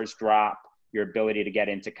scores drop, your ability to get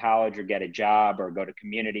into college or get a job or go to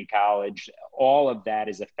community college, all of that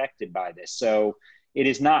is affected by this. So it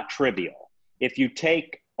is not trivial. If you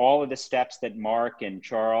take all of the steps that Mark and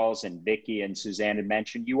Charles and Vicky and Suzanne had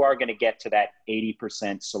mentioned, you are going to get to that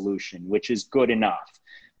 80% solution, which is good enough.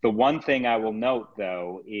 The one thing I will note,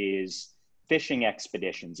 though, is phishing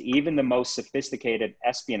expeditions, even the most sophisticated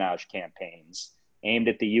espionage campaigns aimed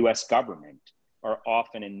at the US government, are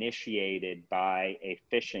often initiated by a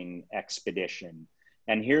phishing expedition.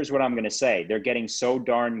 And here's what I'm going to say. They're getting so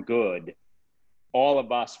darn good, all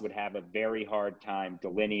of us would have a very hard time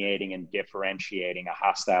delineating and differentiating a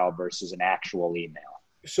hostile versus an actual email.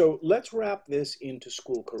 So let's wrap this into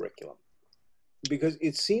school curriculum, because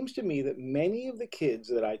it seems to me that many of the kids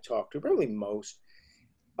that I talk to, probably most,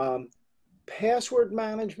 password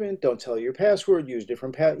management, don't tell your password, use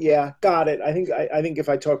different yeah, got it. I think if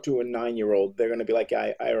I talk to a 9-year-old, they're going to be like,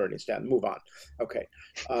 yeah, I already understand, move on. Okay.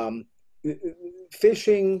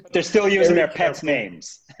 Phishing. They're still using their pets'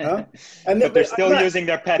 names. Huh? But they're still using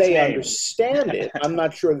their pets' names. They understand it. I'm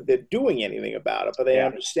not sure that they're doing anything about it, but they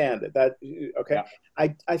understand it. Okay. Yeah.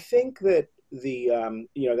 I think that the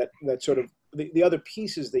that sort of the other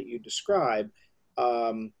pieces that you describe,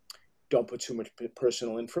 don't put too much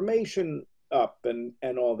personal information up and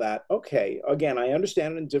all that. Okay, again, I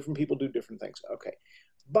understand, and different people do different things. Okay,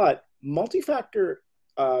 but multi-factor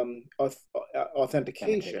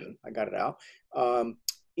authentication, I got it out,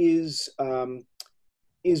 is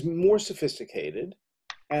more sophisticated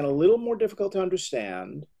and a little more difficult to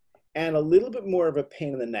understand and a little bit more of a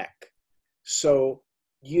pain in the neck. So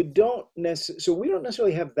we don't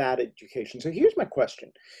necessarily have that education. So here's my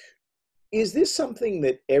question. Is this something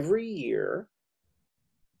that every year,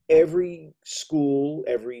 every school,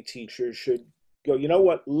 every teacher should go, you know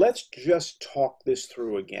what, let's just talk this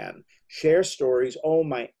through again, share stories. Oh,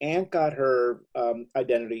 my aunt got her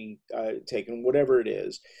identity taken, whatever it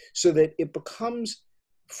is, so that it becomes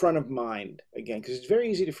front of mind again, because it's very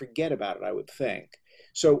easy to forget about it, I would think.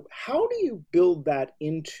 So how do you build that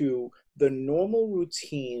into the normal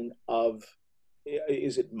routine of,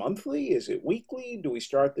 is it monthly? Is it weekly? Do we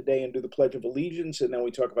start the day and do the Pledge of Allegiance and then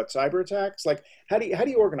we talk about cyber attacks? Like, how do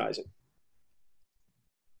you organize it?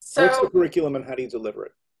 So, what's the curriculum and how do you deliver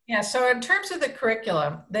it? Yeah, so in terms of the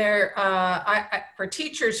curriculum, there for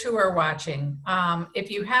teachers who are watching,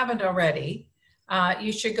 if you haven't already,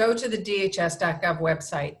 you should go to the dhs.gov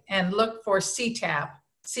website and look for CTAP,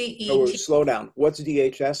 C-E-T. Oh, slow down. What's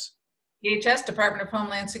DHS? DHS, Department of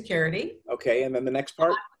Homeland Security. Okay, and then the next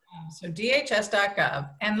part? So dhs.gov,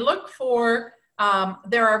 and look for,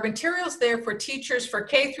 there are materials there for teachers, for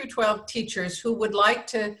K through 12 teachers who would like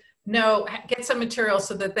to get some material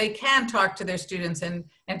so that they can talk to their students and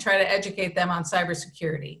try to educate them on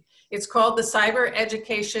cybersecurity. It's called the Cyber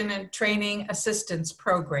Education and Training Assistance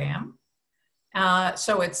Program.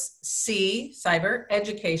 So it's C, Cyber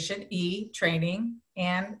Education, E, Training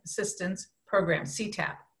and Assistance Program,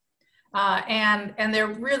 CTAP. And they're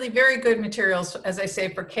really very good materials, as I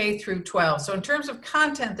say, for K through 12. So in terms of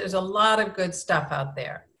content, there's a lot of good stuff out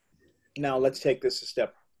there. Now let's take this a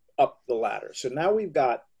step up the ladder. So now we've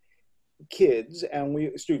got kids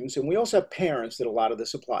and students, and we also have parents that a lot of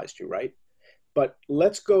this applies to, right? But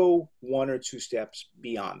let's go one or two steps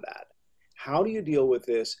beyond that. How do you deal with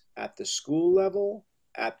this at the school level,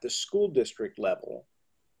 at the school district level?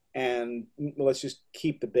 And let's just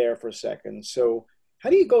keep it there for a second. So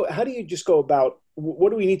how do you just go about,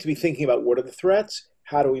 what do we need to be thinking about? What are the threats?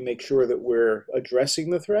 How do we make sure that we're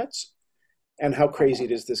addressing the threats? And how crazy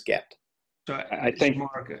does this get? So I think,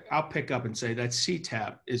 Mark, I'll pick up and say that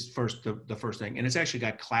CTAP is the first thing, and it's actually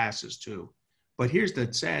got classes too. But here's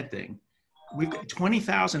the sad thing. We've got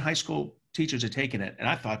 20,000 high school teachers are taking it, and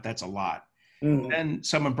I thought that's a lot. Mm-hmm. Then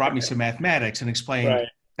someone brought me some mathematics and explained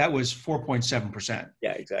that was 4.7%.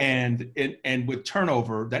 Yeah, exactly. And with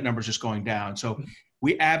turnover, that number's just going down. So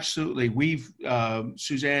we've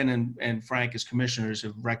Suzanne and Frank as commissioners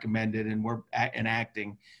have recommended, and we're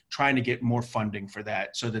enacting, trying to get more funding for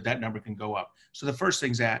that so that number can go up. So the first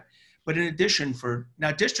thing's that. But in addition, for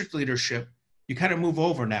now district leadership, you kind of move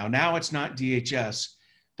over now. Now it's not DHS.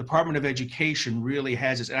 Department of Education really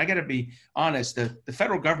has this. And I got to be honest, the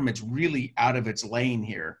federal government's really out of its lane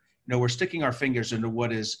here. You know, we're sticking our fingers into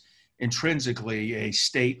what is intrinsically a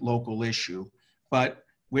state, local issue, but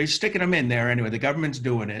we're sticking them in there anyway. The government's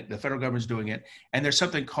doing it. The federal government's doing it. And there's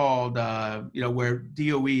something called, where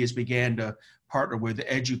DOE has began to partner with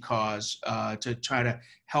EDUCAUSE to try to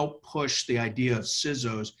help push the idea of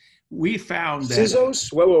CISOs. We found that—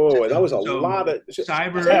 CISOs? Whoa. That was a lot of—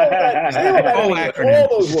 cyber—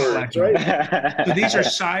 all those words, right? So these are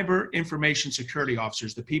cyber information security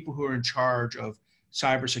officers, the people who are in charge of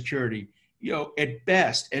cybersecurity. You know, at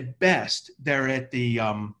best, they're at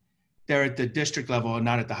the district level and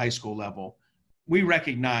not at the high school level. We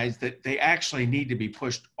recognize that they actually need to be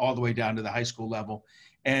pushed all the way down to the high school level.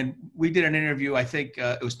 And we did an interview, I think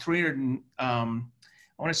it was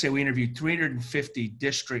I want to say we interviewed 350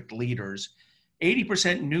 district leaders.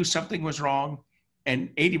 80% knew something was wrong,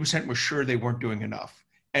 and 80% were sure they weren't doing enough.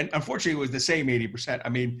 And unfortunately, it was the same 80%. I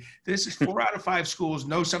mean, this is 4 out of 5 schools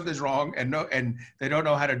know something's wrong and they don't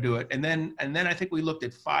know how to do it. And then I think we looked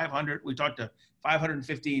at 500. We talked to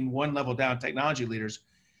 515 one level down technology leaders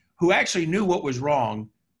who actually knew what was wrong,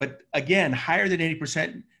 but again, higher than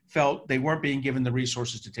 80% felt they weren't being given the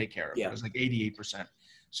resources to take care of it. It was like 88%.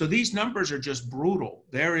 So these numbers are just brutal.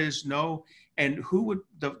 There is no, and who would,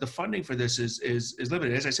 the funding for this is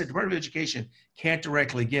limited. As I said, Department of Education can't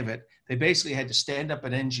directly give it. They basically had to stand up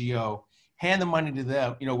an NGO, hand the money to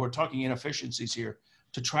them. You know, we're talking inefficiencies here,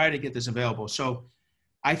 to try to get this available. So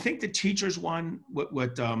I think the teachers one,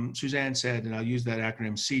 what Suzanne said, and I'll use that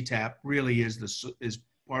acronym CTAP, really is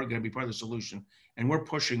going to be part of the solution. And we're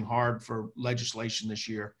pushing hard for legislation this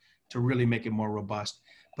year to really make it more robust.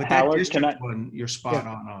 But that Howard, district one, you're spot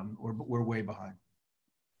on. We're way behind.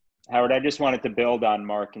 Howard, I just wanted to build on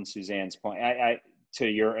Mark and Suzanne's point. to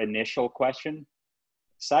your initial question,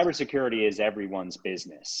 cybersecurity is everyone's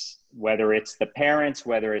business, whether it's the parents,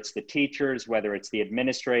 whether it's the teachers, whether it's the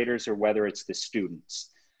administrators, or whether it's the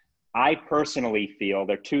students. I personally feel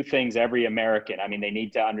there are two things every American, I mean, they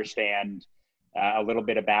need to understand a little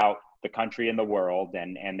bit about the country and the world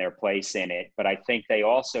and their place in it. But I think they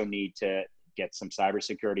also need to get some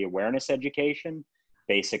cybersecurity awareness education,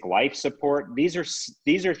 basic life support. These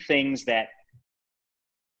are things that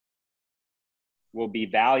will be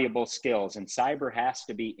valuable skills, and cyber has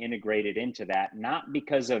to be integrated into that, not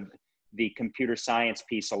because of the computer science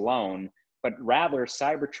piece alone, but rather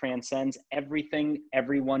cyber transcends everything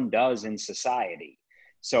everyone does in society.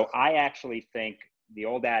 So I actually think the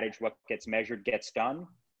old adage, what gets measured gets done.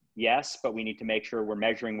 Yes, but we need to make sure we're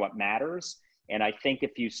measuring what matters. And I think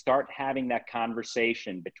if you start having that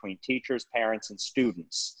conversation between teachers, parents, and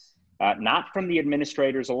students, not from the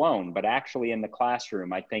administrators alone, but actually in the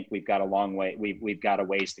classroom, I think we've got a long way, we've got a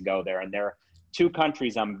ways to go there. And there are two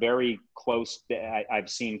countries I'm very close, I've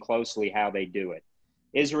seen closely how they do it.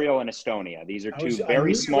 Israel and Estonia. These are two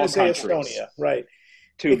very small countries. Estonia, right.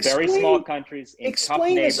 Two very small countries in tough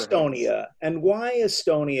neighborhoods. Explain Estonia and why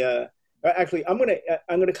Estonia. Actually, I'm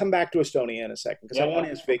gonna come back to Estonia in a second because I want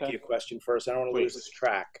to ask Vicky a question first. I don't want to lose this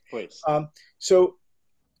track. Please. So,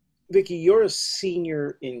 Vicky, you're a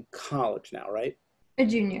senior in college now, right? A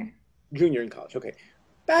junior. Junior in college. Okay.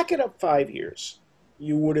 Back it up 5 years.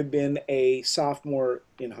 You would have been a sophomore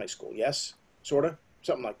in high school. Yes, sorta,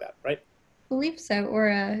 something like that, right? Believe so, or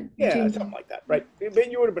a junior. Something like that, right?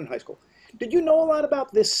 But you would have been in high school. Did you know a lot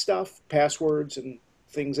about this stuff, passwords and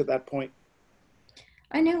things at that point?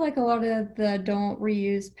 I knew like a lot of the don't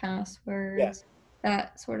reuse passwords,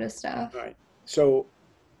 that sort of stuff. All right. So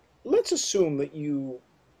let's assume that you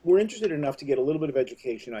were interested enough to get a little bit of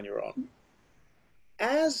education on your own.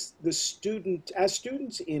 As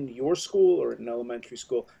students in your school or in elementary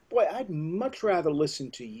school, boy, I'd much rather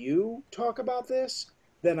listen to you talk about this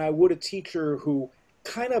than I would a teacher who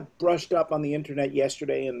kind of brushed up on the internet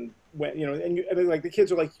yesterday and went, and like the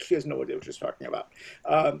kids are like, she has no idea what she's talking about.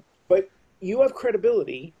 But you have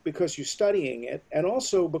credibility because you're studying it, and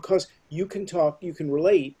also because you can talk, you can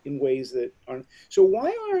relate in ways that aren't. So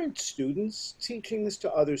why aren't students teaching this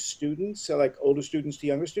to other students, so like older students to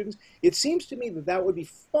younger students? It seems to me that that would be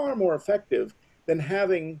far more effective than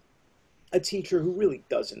having a teacher who really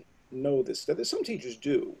doesn't know this stuff. Some teachers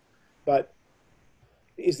do, but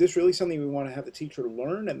is this really something we want to have the teacher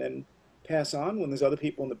learn and then pass on when there's other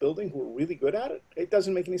people in the building who are really good at it? It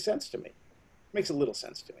doesn't make any sense to me. It makes a little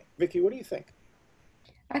sense to me. Vicky, what do you think?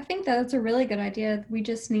 I think that's a really good idea. We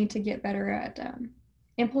just need to get better at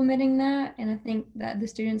implementing that. And I think that the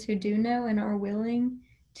students who do know and are willing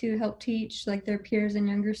to help teach like their peers and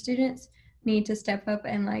younger students need to step up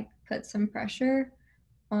and like put some pressure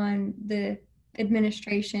on the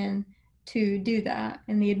administration to do that.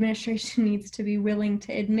 And the administration needs to be willing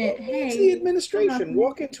to admit, hey. It's the administration.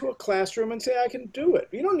 Walk into a classroom and say, I can do it.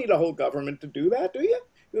 You don't need a whole government to do that, do you?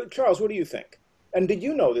 Charles, what do you think? And did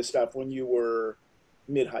you know this stuff when you were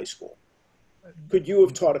mid-high school? Could you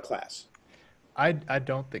have taught a class? I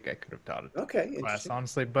don't think I could have taught a class,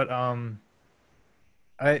 honestly. But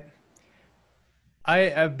I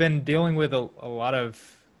have been dealing with a lot of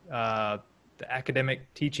the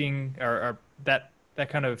academic teaching or that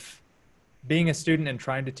kind of being a student and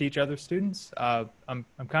trying to teach other students. I'm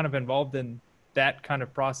kind of involved in that kind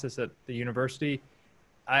of process at the university.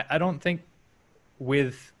 I don't think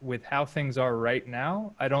with how things are right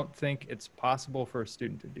now, I don't think it's possible for a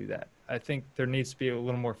student to do that. I think there needs to be a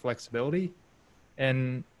little more flexibility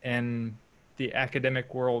in the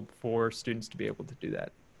academic world for students to be able to do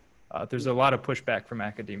that. There's a lot of pushback from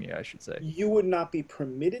academia, I should say. You would not be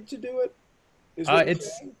permitted to do it?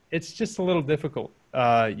 It's just a little difficult.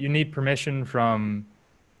 You need permission from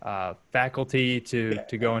faculty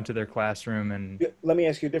to go into their classroom. And let me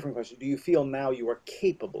ask you a different question. Do you feel now you are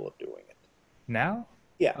capable of doing it? Now?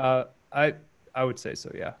 Yeah. I would say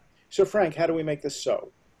so, yeah. So Frank, how do we make this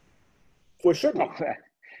so? Or should we?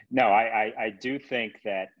 No, I do think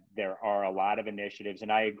that there are a lot of initiatives,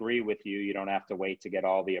 and I agree with you. You don't have to wait to get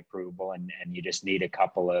all the approval, and you just need a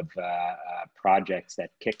couple of projects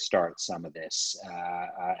that kickstart some of this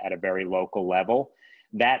at a very local level.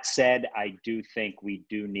 That said, I do think we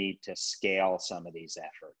do need to scale some of these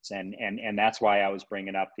efforts, and that's why I was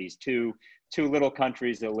bringing up these two little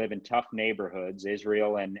countries that live in tough neighborhoods,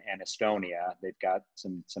 Israel and Estonia. They've got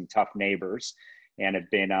some tough neighbors and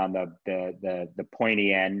have been on the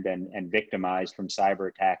pointy end and victimized from cyber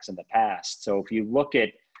attacks in the past. So if you look at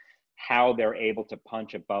how they're able to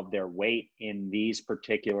punch above their weight in these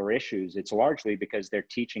particular issues, it's largely because they're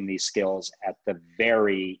teaching these skills at the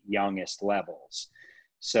very youngest levels.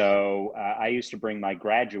 So I used to bring my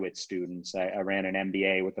graduate students, I ran an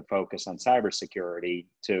MBA with a focus on cybersecurity,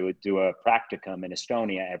 to do a practicum in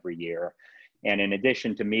Estonia every year. And in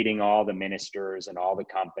addition to meeting all the ministers and all the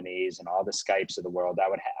companies and all the Skypes of the world,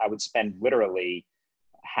 I would spend literally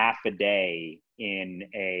half a day in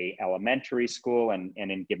a elementary school and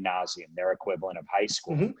in gymnasium, their equivalent of high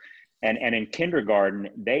school. Mm-hmm. And in kindergarten,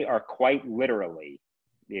 they are quite literally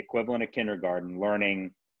the equivalent of kindergarten,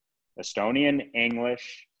 learning Estonian,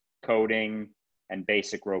 English, coding, and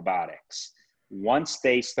basic robotics. Once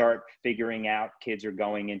they start figuring out, kids are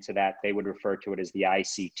going into that, they would refer to it as the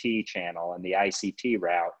ICT channel and the ICT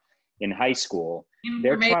route in high school.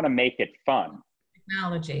 They're trying to make it fun.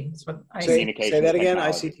 Technology is what say that again.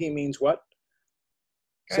 Technology. ICT means what?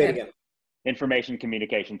 Say it again. Information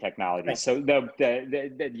communication technology. Right. So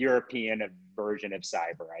the European version of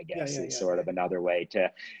cyber, I guess, is sort of another way to,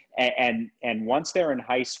 and once they're in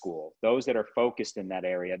high school, those that are focused in that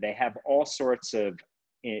area, they have all sorts of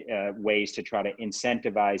ways to try to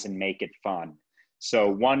incentivize and make it fun. So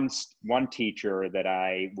one teacher that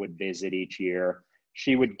I would visit each year,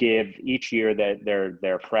 she would give each year that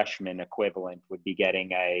their freshman equivalent would be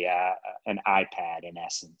getting an iPad in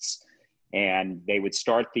essence. And they would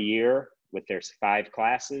start the year with their 5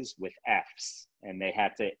 classes with Fs, and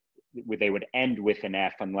they would end with an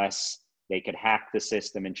F unless they could hack the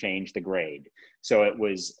system and change the grade. So it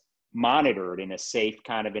was monitored in a safe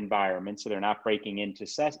kind of environment, so they're not breaking into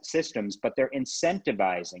systems, but they're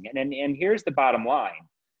incentivizing. And here's the bottom line: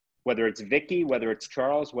 whether it's Vicky, whether it's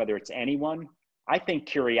Charles, whether it's anyone, I think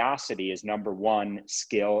curiosity is number one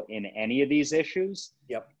skill in any of these issues.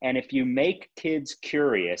 Yep. And if you make kids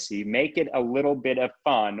curious, you make it a little bit of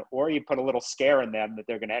fun, or you put a little scare in them that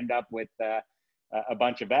they're going to end up with a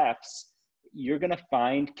bunch of Fs, you're going to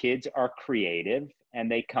find kids are creative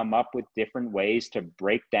and they come up with different ways to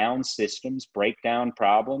break down systems, break down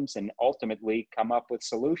problems, and ultimately come up with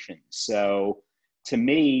solutions. So to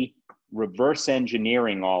me, reverse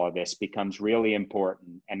engineering all of this becomes really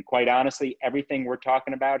important. And quite honestly, everything we're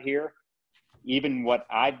talking about here, even what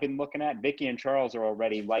I've been looking at, Vicky and Charles are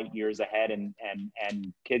already light years ahead,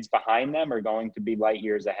 and kids behind them are going to be light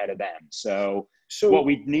years ahead of them. So what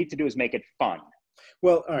we need to do is make it fun.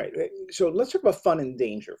 Well, all right. So let's talk about fun and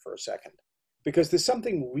danger for a second, because there's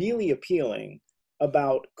something really appealing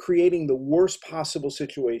about creating the worst possible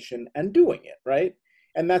situation and doing it, right?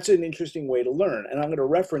 And that's an interesting way to learn. And I'm going to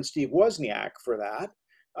reference Steve Wozniak for that,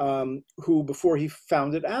 who before he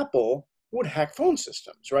founded Apple would hack phone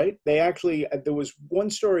systems, right? They actually, there was one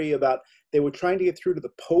story about they were trying to get through to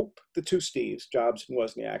the Pope, the two Steves, Jobs and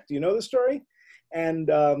Wozniak. Do you know the story? And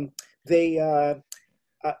they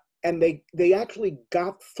actually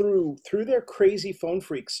got through their crazy phone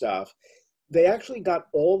freak stuff. They actually got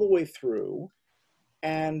all the way through,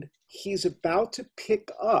 and he's about to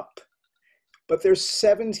pick up, but they're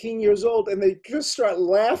 17 years old and they just start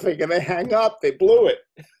laughing and they hang up. They blew it.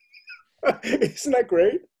 Isn't that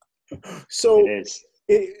great? So it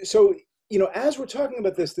is. So, you know, as we're talking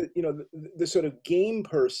about this, the sort of game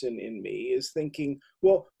person in me is thinking,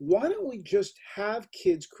 well, why don't we just have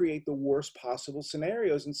kids create the worst possible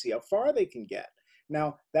scenarios and see how far they can get?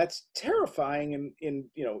 Now, that's terrifying in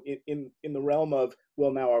the realm of,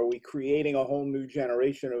 well, now are we creating a whole new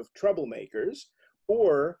generation of troublemakers?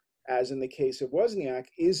 Or, as in the case of Wozniak,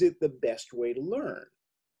 is it the best way to learn?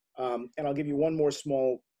 And I'll give you one more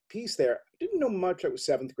small piece there. I didn't know much. I was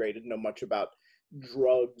 7th grade. I didn't know much about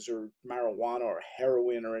drugs or marijuana or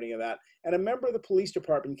heroin or any of that. And a member of the police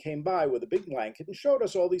department came by with a big blanket and showed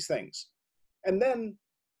us all these things. And then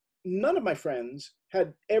none of my friends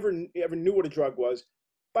had ever knew what a drug was.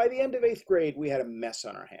 By the end of 8th grade, we had a mess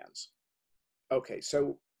on our hands. Okay,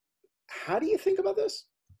 so how do you think about this?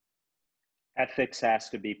 Ethics has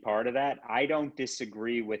to be part of that. I don't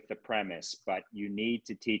disagree with the premise, but you need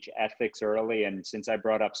to teach ethics early. And since I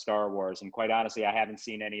brought up Star Wars, and quite honestly, I haven't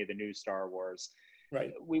seen any of the new Star Wars.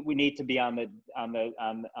 Right. We need to be on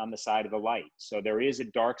the side of the light. So there is a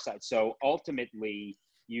dark side. So ultimately,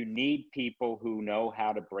 you need people who know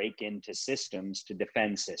how to break into systems to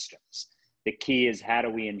defend systems. The key is, how do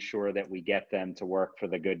we ensure that we get them to work for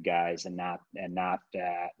the good guys and not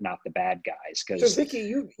the bad guys? So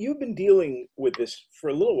Vicky, you've been dealing with this for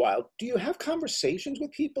a little while. Do you have conversations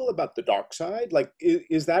with people about the dark side? Like,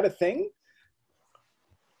 is that a thing?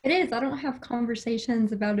 It is. I don't have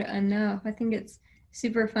conversations about it enough. I think it's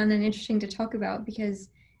super fun and interesting to talk about, because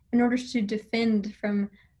in order to defend from,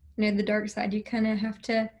 the dark side, you kind of have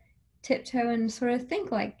to tiptoe and sort of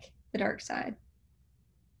think like the dark side.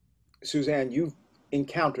 Suzanne, you've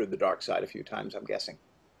encountered the dark side a few times, I'm guessing.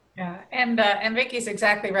 Yeah, and Vicky's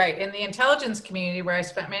exactly right. In the intelligence community where I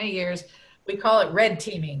spent many years, we call it red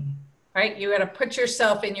teaming, right? You got to put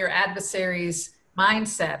yourself in your adversary's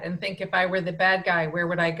mindset and think, if I were the bad guy, where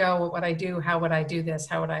would I go? What would I do? How would I do this?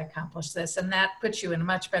 How would I accomplish this? And that puts you in a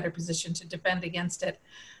much better position to defend against it.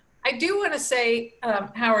 I do want to say,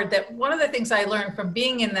 Howard, that one of the things I learned from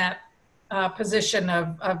being in that position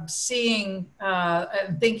of seeing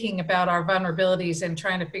and thinking about our vulnerabilities and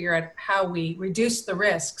trying to figure out how we reduce the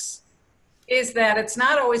risks is that it's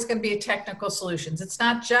not always going to be technical solutions. It's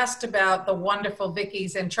not just about the wonderful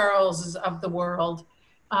Vickies and Charleses of the world,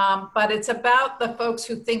 but it's about the folks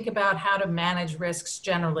who think about how to manage risks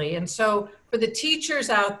generally. And so for the teachers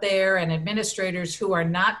out there and administrators who are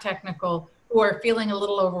not technical, who are feeling a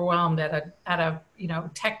little overwhelmed at a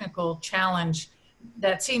technical challenge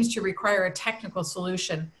that seems to require a technical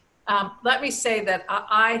solution. Let me say that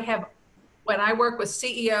when I work with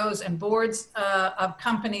CEOs and boards of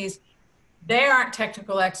companies, they aren't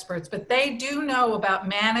technical experts, but they do know about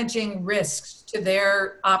managing risks to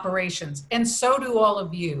their operations. And so do all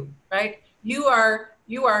of you, right? You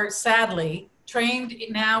are sadly trained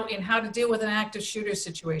now in how to deal with an active shooter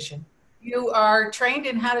situation. You are trained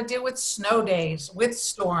in how to deal with snow days, with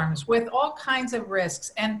storms, with all kinds of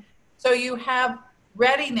risks. And so you have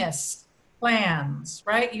readiness plans,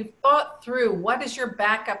 right? You've thought through what is your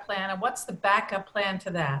backup plan and what's the backup plan to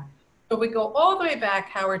that. So we go all the way back,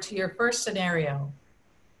 Howard, to your first scenario.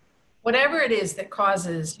 Whatever it is that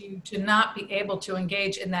causes you to not be able to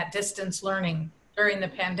engage in that distance learning during the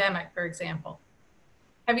pandemic, for example,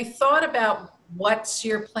 have you thought about what's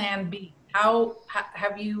your plan B? How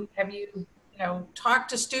have you talked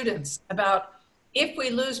to students about, if we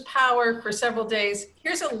lose power for several days,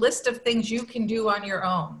 here's a list of things you can do on your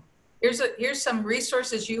own. Here's some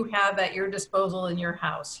resources you have at your disposal in your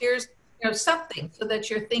house. Here's something so that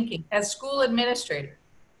you're thinking as school administrator.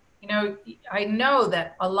 I know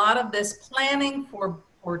that a lot of this planning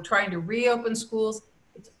for trying to reopen schools,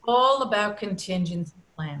 it's all about contingency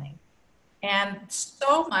planning. And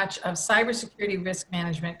so much of cybersecurity risk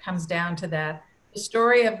management comes down to that. The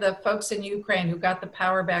story of the folks in Ukraine who got the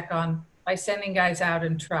power back on by sending guys out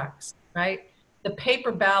in trucks, right? The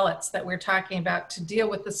paper ballots that we're talking about to deal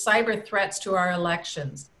with the cyber threats to our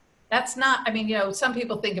elections. That's not, some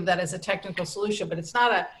people think of that as a technical solution, but it's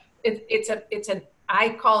not I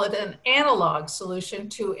call it an analog solution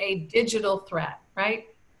to a digital threat, right?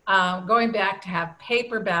 Going back to have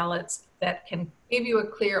paper ballots that can give you a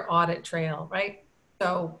clear audit trail, right?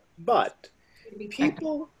 But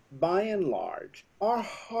people, by and large, are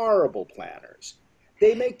horrible planners.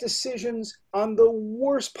 They make decisions on in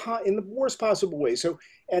the worst possible way.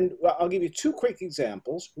 And I'll give you two quick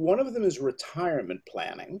examples. One of them is retirement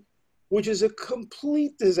planning, which is a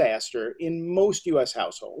complete disaster in most US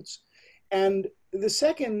households. And the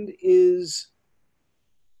second is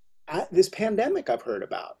this pandemic I've heard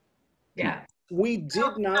about. Yeah. We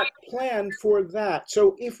did not plan for that.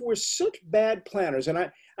 So if we're such bad planners, and I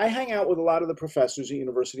hang out with a lot of the professors at the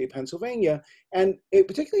University of Pennsylvania, and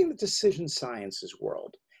particularly in the decision sciences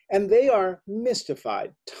world, and they are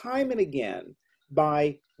mystified time and again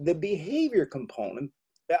by the behavior component.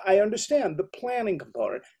 I understand the planning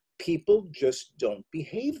component. People just don't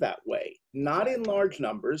behave that way, not in large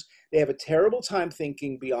numbers. They have a terrible time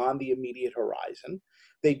thinking beyond the immediate horizon.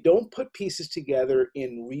 They don't put pieces together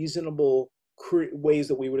in reasonable ways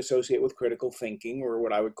that we would associate with critical thinking, or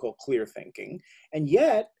what I would call clear thinking. And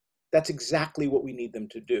yet, that's exactly what we need them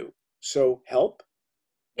to do. So help?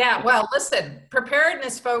 Yeah, well, listen,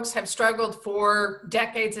 preparedness folks have struggled for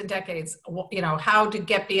decades and decades, how to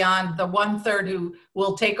get beyond the 1/3 who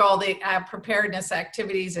will take all the preparedness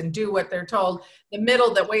activities and do what they're told, the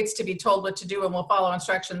middle that waits to be told what to do and will follow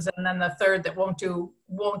instructions, and then the third that will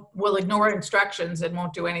ignore instructions and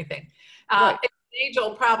won't do anything. Right. It's an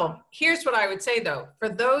age-old problem. Here's what I would say, though, for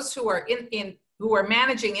those who are who are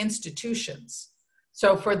managing institutions,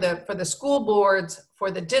 so for the school boards,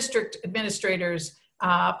 for the district administrators,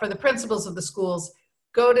 for the principals of the schools,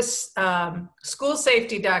 go to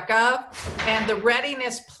schoolsafety.gov, and the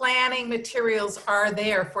readiness planning materials are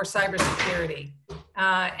there for cybersecurity.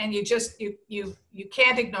 And you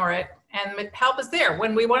can't ignore it, and help is there.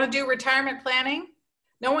 When we want to do retirement planning,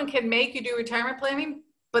 no one can make you do retirement planning,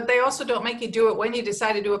 but they also don't make you do it when you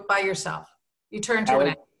decide to do it by yourself. You turn to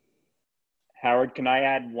an Howard, can I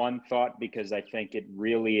add one thought, because I think it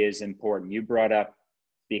really is important. You brought up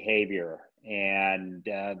behavior, and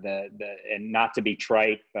and not to be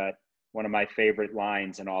trite, but one of my favorite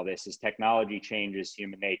lines in all this is, technology changes,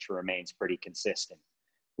 human nature remains pretty consistent,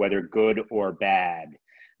 whether good or bad.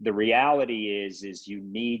 the reality is you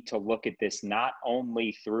need to look at this not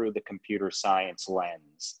only through the computer science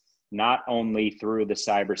lens, not only through the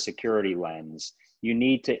cybersecurity lens. You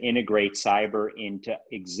need to integrate cyber into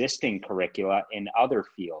existing curricula in other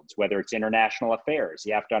fields, whether it's international affairs.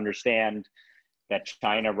 You have to understand that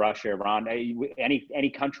China, Russia, Iran, any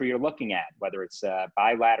country you're looking at, whether it's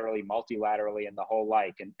bilaterally, multilaterally, and the whole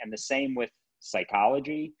like, and the same with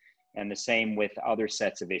psychology, and the same with other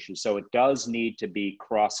sets of issues. So it does need to be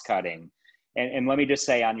cross-cutting. And let me just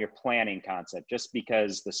say on your planning concept, just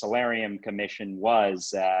because the Solarium Commission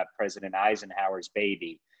was President Eisenhower's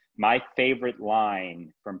baby, my favorite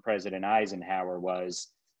line from President Eisenhower was,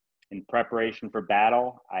 in preparation for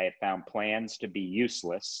battle, I have found plans to be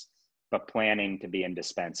useless, but planning to be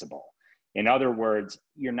indispensable. In other words,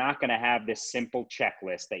 you're not going to have this simple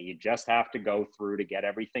checklist that you just have to go through to get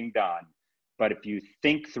everything done. But if you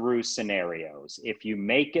think through scenarios, if you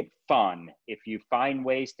make it fun, if you find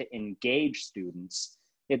ways to engage students,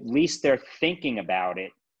 at least they're thinking about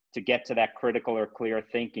it to get to that critical or clear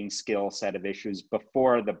thinking skill set of issues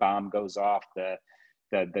before the bomb goes off, the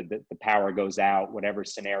power goes out, whatever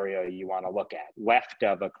scenario you want to look at, left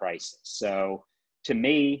of a crisis. So to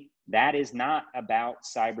me, that is not about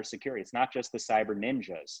cybersecurity. It's not just the cyber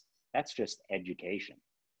ninjas. That's just education.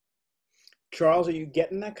 Charles, are you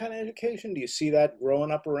getting that kind of education? Do you see that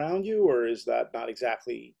growing up around you, or is that not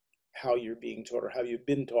exactly how you're being taught, or have you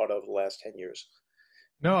been taught over the last 10 years?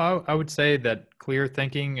 No, I would say that clear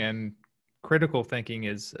thinking and critical thinking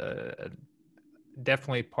is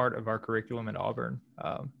definitely part of our curriculum at Auburn.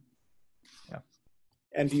 Yeah.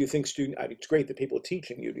 And do you think it's great that people are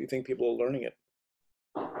teaching you. Do you think people are learning it?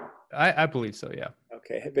 I believe so, yeah.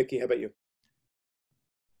 Okay. Vicki, how about you?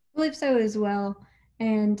 I believe so as well.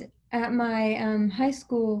 And at my high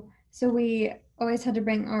school, so we always had to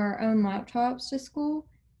bring our own laptops to school.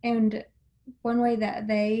 And one way that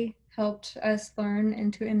they helped us learn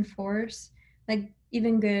and to enforce, like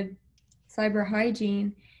even good cyber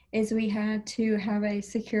hygiene, is we had to have a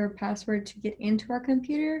secure password to get into our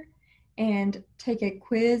computer and take a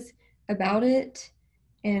quiz about it,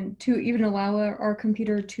 and to even allow our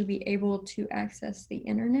computer to be able to access the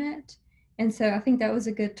internet. And so I think that was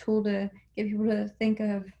a good tool to get people to think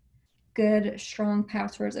of good, strong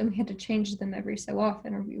passwords, and we had to change them every so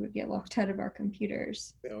often or we would get locked out of our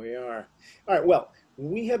computers. There we are. All right, well,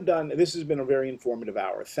 this has been a very informative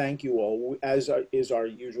hour. Thank you all. As is our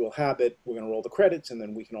usual habit, we're going to roll the credits and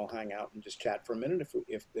then we can all hang out and just chat for a minute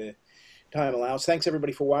if the time allows. Thanks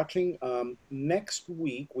everybody for watching. Next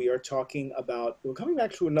week we're coming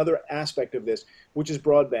back to another aspect of this, which is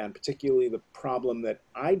broadband, particularly the problem that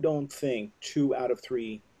I don't think 2 out of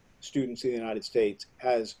 3 students in the United States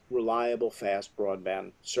has reliable, fast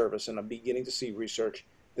broadband service, and I'm beginning to see research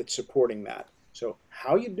that's supporting that. So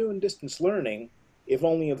how you doing distance learning if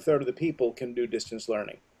only a third of the people can do distance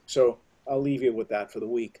learning? So I'll leave you with that for the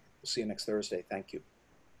week. We'll see you next Thursday. Thank you.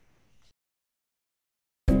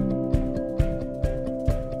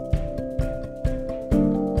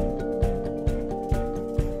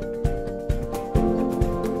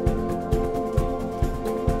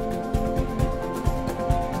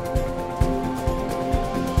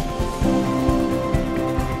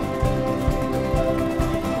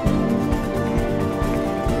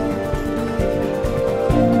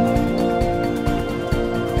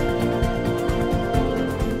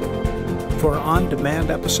 For on-demand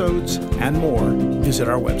episodes and more, visit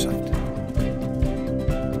our website.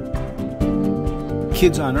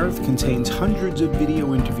 Kids on Earth contains hundreds of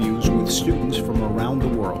video interviews with students from around the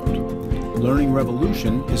world. Learning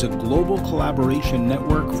Revolution is a global collaboration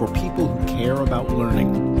network for people who care about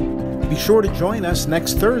learning. Be sure to join us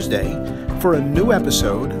next Thursday for a new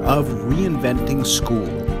episode of Reinventing School.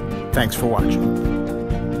 Thanks for watching.